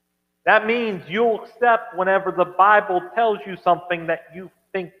 That means you'll accept whenever the Bible tells you something that you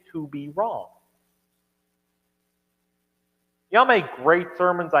think to be wrong. You know how many great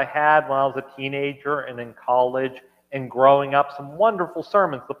sermons I had when I was a teenager and in college and growing up? Some wonderful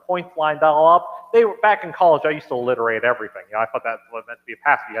sermons. The points lined all up. They were back in college. I used to alliterate everything. I thought that was meant to be a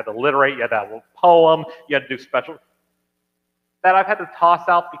pastor. You had to alliterate. You had to have a poem. You had to do special. That I've had to toss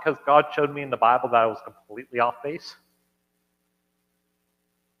out because God showed me in the Bible that I was completely off base.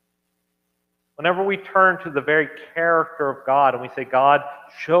 Whenever we turn to the very character of God and we say, God,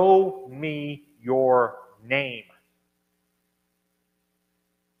 show me your name,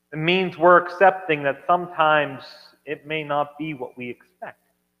 it means we're accepting that sometimes it may not be what we expect.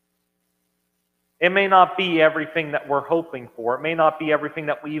 It may not be everything that we're hoping for. It may not be everything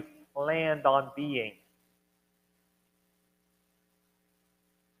that we've planned on being.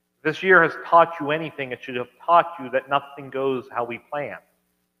 This year has taught you anything, it should have taught you that nothing goes how we plan.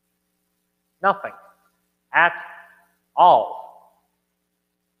 Nothing. At all.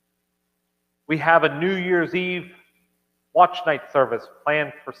 We have a New Year's Eve watch night service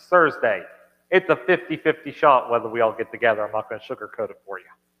planned for Thursday. It's a 50-50 shot whether we all get together. I'm not going to sugarcoat it for you.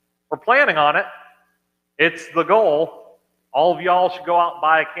 We're planning on it. It's the goal. All of y'all should go out and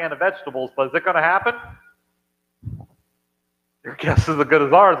buy a can of vegetables, but is it going to happen? Your guess is as good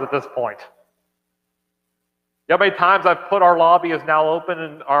as ours at this point. You know how many times I've put our lobby is now open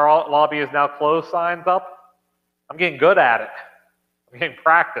and our lobby is now closed signs up? I'm getting good at it. I'm getting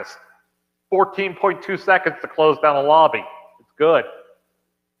practice. 14.2 seconds to close down a lobby. It's good.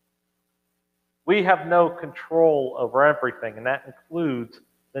 We have no control over everything, and that includes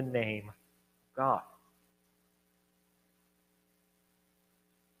the name of God.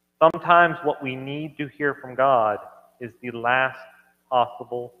 Sometimes what we need to hear from God is the last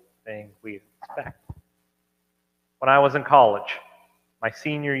possible thing we expect. When I was in college, my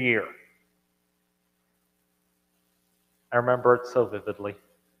senior year, I remember it so vividly.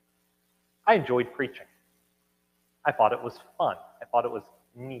 I enjoyed preaching. I thought it was fun. I thought it was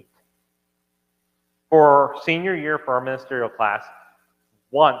neat. For senior year for our ministerial class,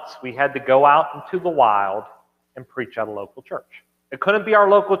 once we had to go out into the wild and preach at a local church. It couldn't be our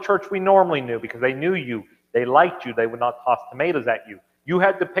local church we normally knew because they knew you, they liked you, they would not toss tomatoes at you. You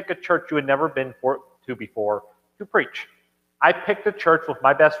had to pick a church you had never been to before to preach. I picked a church with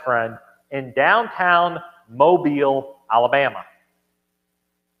my best friend in downtown Mobile, Alabama.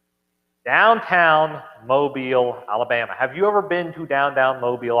 Downtown Mobile, Alabama. Have you ever been to downtown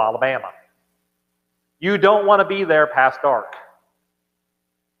Mobile, Alabama? You don't want to be there past dark.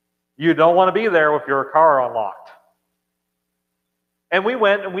 You don't want to be there with your car unlocked. And we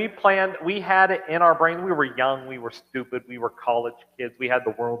went and we planned, we had it in our brain. We were young, we were stupid, we were college kids, we had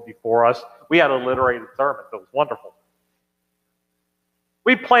the world before us. We had alliterated sermons. It was wonderful.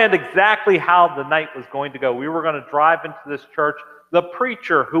 We planned exactly how the night was going to go. We were going to drive into this church. The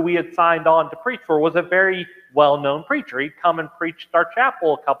preacher who we had signed on to preach for was a very well-known preacher. He'd come and preached our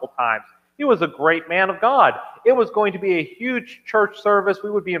chapel a couple times. He was a great man of God. It was going to be a huge church service.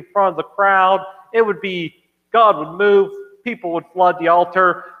 We would be in front of the crowd. It would be, God would move. People would flood the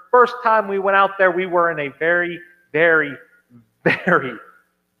altar. First time we went out there, we were in a very, very, very,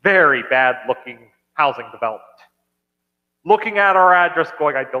 very bad-looking housing development. Looking at our address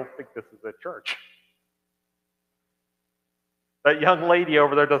going, I don't think this is a church. That young lady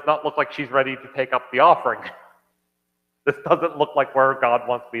over there does not look like she's ready to take up the offering. This doesn't look like where God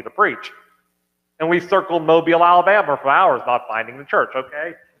wants me to preach. And we circled Mobile, Alabama for hours not finding the church,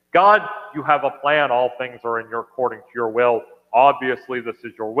 okay? God, you have a plan. All things are according to your will. Obviously, this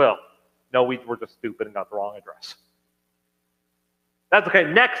is your will. No, we were just stupid and got the wrong address. That's okay.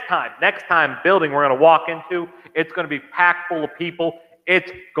 Next time building we're going to walk into, it's going to be packed full of people. It's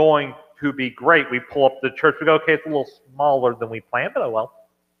going to be great. We pull up to the church. We go, okay, it's a little smaller than we planned, but oh well.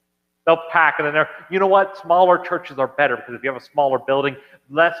 They'll pack it in there. You know what? Smaller churches are better because if you have a smaller building,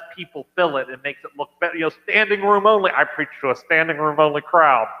 less people fill it. It makes it look better. You know, standing room only. I preach to a standing room only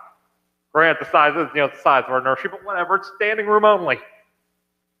crowd. Grant the size is, the size of our nursery, but whatever. It's standing room only.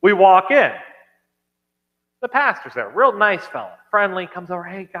 We walk in. The pastor's there, real nice fellow, friendly, comes over,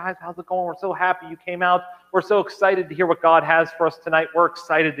 hey guys, how's it going? We're so happy you came out. We're so excited to hear what God has for us tonight. We're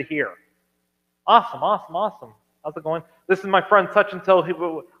excited to hear. Awesome. How's it going? This is my friend such and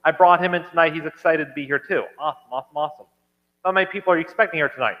so. I brought him in tonight. He's excited to be here too. Awesome. How many people are you expecting here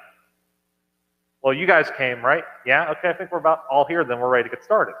tonight? Well, you guys came, right? Yeah? Okay, I think we're about all here, then we're ready to get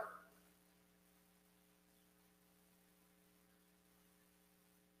started.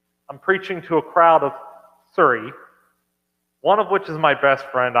 I'm preaching to a crowd of 30, one of which is my best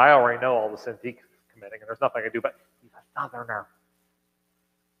friend. I already know all the sins he's committing, and there's nothing I can do, but he's a southerner.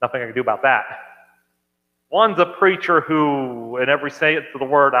 Nothing I can do about that. One's a preacher who, in every sense of the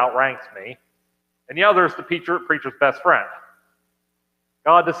word, outranks me, and the other is the preacher's best friend.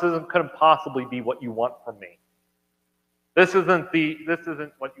 God, couldn't possibly be what you want from me. This isn't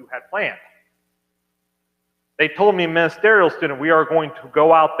what you had planned. They told me, ministerial student, we are going to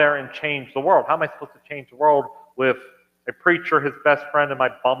go out there and change the world. How am I supposed to change the world with a preacher, his best friend, and my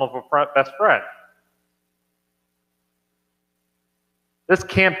bum of a best friend? This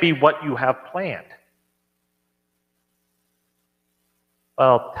can't be what you have planned.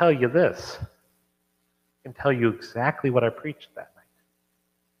 Well, I'll tell you this. I can tell you exactly what I preached that night.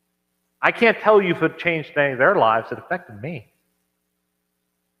 I can't tell you if it changed any of their lives. It affected me.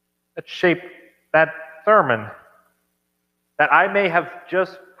 It shaped that sermon that I may have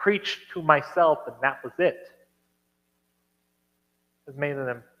just preached to myself and that was it. It has made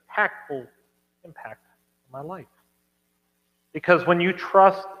an impactful impact on my life. Because when you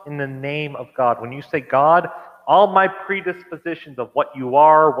trust in the name of God, when you say, God, all my predispositions of what you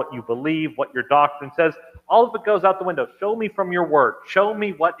are, what you believe, what your doctrine says, all of it goes out the window. Show me from your word. Show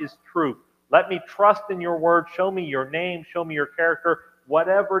me what is true. Let me trust in your word. Show me your name. Show me your character.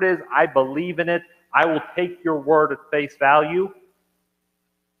 Whatever it is, I believe in it. I will take your word at face value.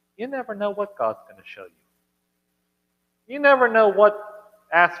 You never know what God's going to show you. You never know what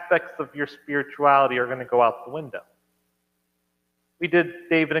aspects of your spirituality are going to go out the window. We did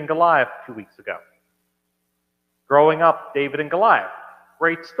David and Goliath 2 weeks ago. Growing up, David and Goliath.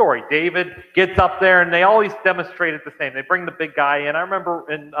 Great story. David gets up there, and they always demonstrated the same. They bring the big guy in. I remember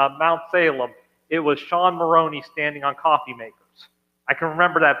in Mount Salem, it was Sean Maroney standing on coffee makers. I can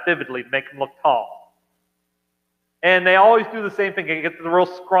remember that vividly to make him look tall. And they always do the same thing. They get the real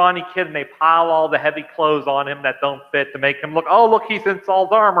scrawny kid, and they pile all the heavy clothes on him that don't fit to make him look, oh, look, he's in Saul's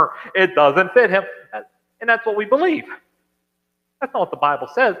armor. It doesn't fit him. And that's what we believe. That's not what the Bible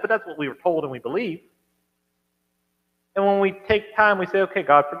says, but that's what we were told and we believe. And when we take time, we say, okay,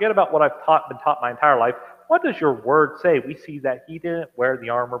 God, forget about what I've been taught my entire life. What does your word say? We see that he didn't wear the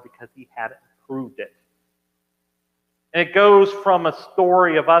armor because he hadn't proved it. And it goes from a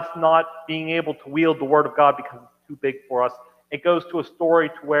story of us not being able to wield the word of God because it's too big for us. It goes to a story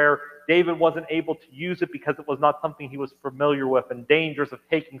to where David wasn't able to use it because it was not something he was familiar with, and dangers of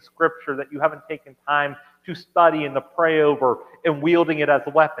taking scripture that you haven't taken time to study and to pray over and wielding it as a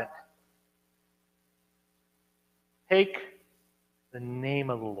weapon. Take the name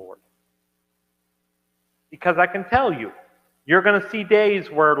of the Lord. Because I can tell you, you're going to see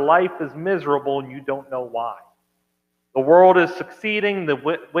days where life is miserable and you don't know why. The world is succeeding, the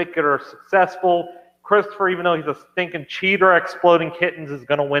wicked are successful. Christopher, even though he's a stinking cheater, exploding kittens is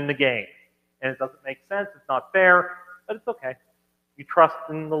going to win the game. And it doesn't make sense, it's not fair, but it's okay. You trust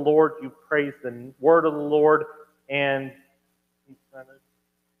in the Lord, you praise the word of the Lord, and he's going to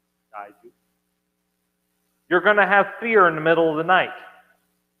guide you. You're going to have fear in the middle of the night.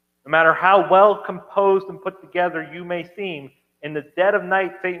 No matter how well composed and put together you may seem, in the dead of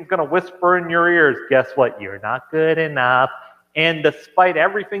night, Satan's going to whisper in your ears, guess what? You're not good enough. And despite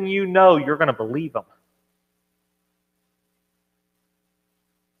everything you know, you're going to believe him.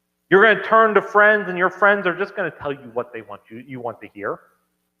 You're going to turn to friends, and your friends are just going to tell you what they want you want to hear.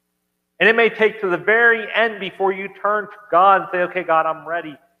 And it may take to the very end before you turn to God and say, okay, God, I'm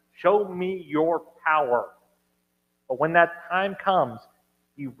ready. Show me your power. But when that time comes,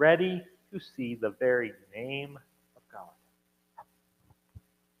 be ready to see the very name of God.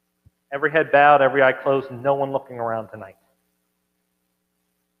 Every head bowed, every eye closed, and no one looking around tonight.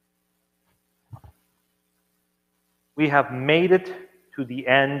 We have made it to the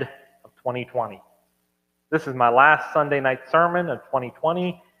end of 2020. This is my last Sunday night sermon of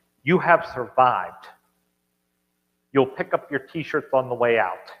 2020. You have survived. You'll pick up your t-shirts on the way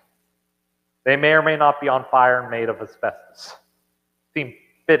out. They may or may not be on fire and made of asbestos. Seem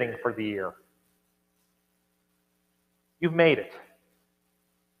fitting for the year. You've made it.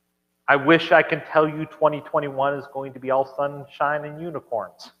 I wish I could tell you 2021 is going to be all sunshine and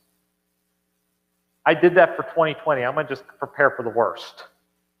unicorns. I did that for 2020. I'm going to just prepare for the worst.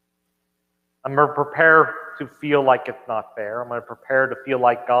 I'm going to prepare to feel like it's not fair. I'm going to prepare to feel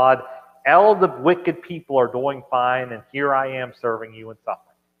like, God, all the wicked people are doing fine, and here I am serving you in suffering.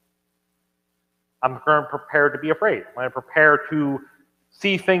 I'm going to prepare to be afraid. I'm going to prepare to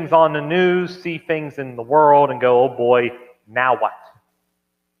see things on the news, see things in the world, and go, oh boy, now what?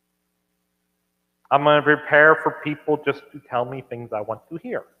 I'm going to prepare for people just to tell me things I want to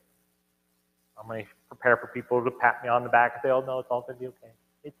hear. I'm going to prepare for people to pat me on the back and say, oh no, it's all going to be okay.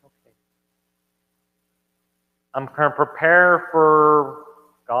 It's okay. I'm going to prepare for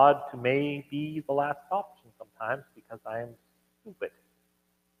God to may be the last option sometimes because I am stupid.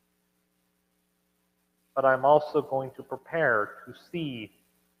 But I'm also going to prepare to see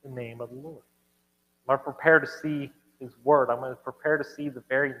the name of the Lord. I'm going to prepare to see His Word. I'm going to prepare to see the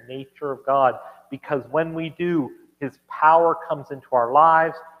very nature of God, because when we do, His power comes into our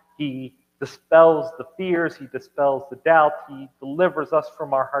lives. He dispels the fears. He dispels the doubts. He delivers us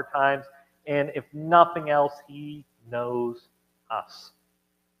from our hard times. And if nothing else, He knows us.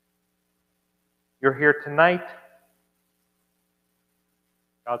 You're here tonight.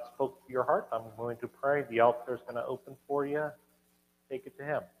 God spoke to your heart. I'm going to pray. The altar is going to open for you. Take it to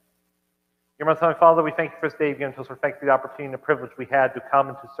Him. Dear my Heavenly Father, we thank you for this day you've given to us. We thank you for the opportunity and the privilege we had to come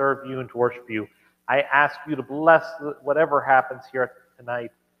and to serve you and to worship you. I ask you to bless whatever happens here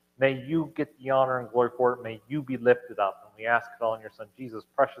tonight. May you get the honor and glory for it. May you be lifted up. And we ask it all in your Son, Jesus'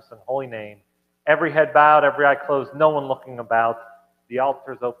 precious and holy name. Every head bowed, every eye closed, no one looking about. The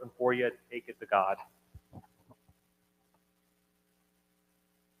altar is open for you. Take it to God.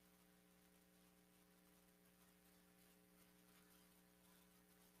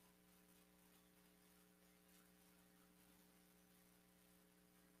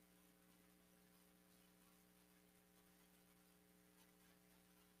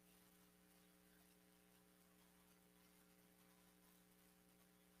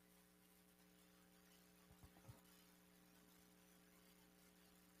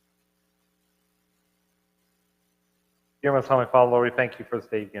 Dear most Heavenly Father, Lord, we thank you for this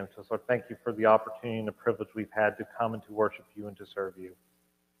day you've given to us. Lord, thank you for the opportunity and the privilege we've had to come and to worship you and to serve you.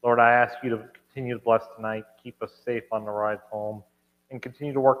 Lord, I ask you to continue to bless tonight, keep us safe on the ride home, and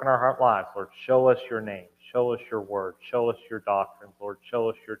continue to work in our heart lives. Lord, show us your name, show us your word, show us your doctrines, Lord, show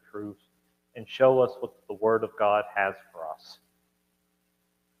us your truths, and show us what the word of God has for us.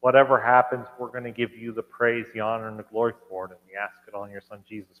 Whatever happens, we're going to give you the praise, the honor, and the glory for it, and we ask it all in your Son,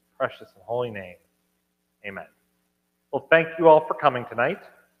 Jesus' precious and holy name. Amen. Well, thank you all for coming tonight.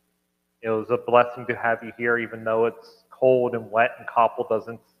 It was a blessing to have you here, even though it's cold and wet and Coppell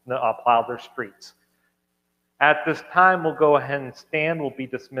doesn't plow their streets. At this time, we'll go ahead and stand. We'll be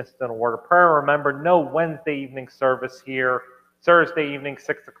dismissed in a word of prayer. Remember, no Wednesday evening service here. Thursday evening,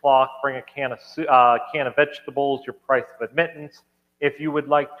 6 o'clock, bring a can of vegetables, your price of admittance. If you would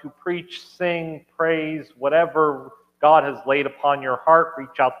like to preach, sing, praise, whatever God has laid upon your heart,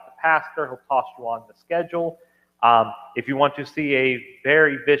 reach out to the pastor. He'll toss you on the schedule. If you want to see a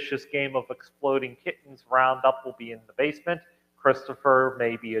very vicious game of exploding kittens, Roundup will be in the basement. Christopher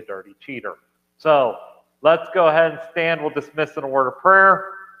may be a dirty cheater. So let's go ahead and stand. We'll dismiss in a word of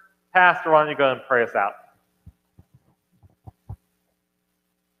prayer. Pastor, why don't you go ahead and pray us out?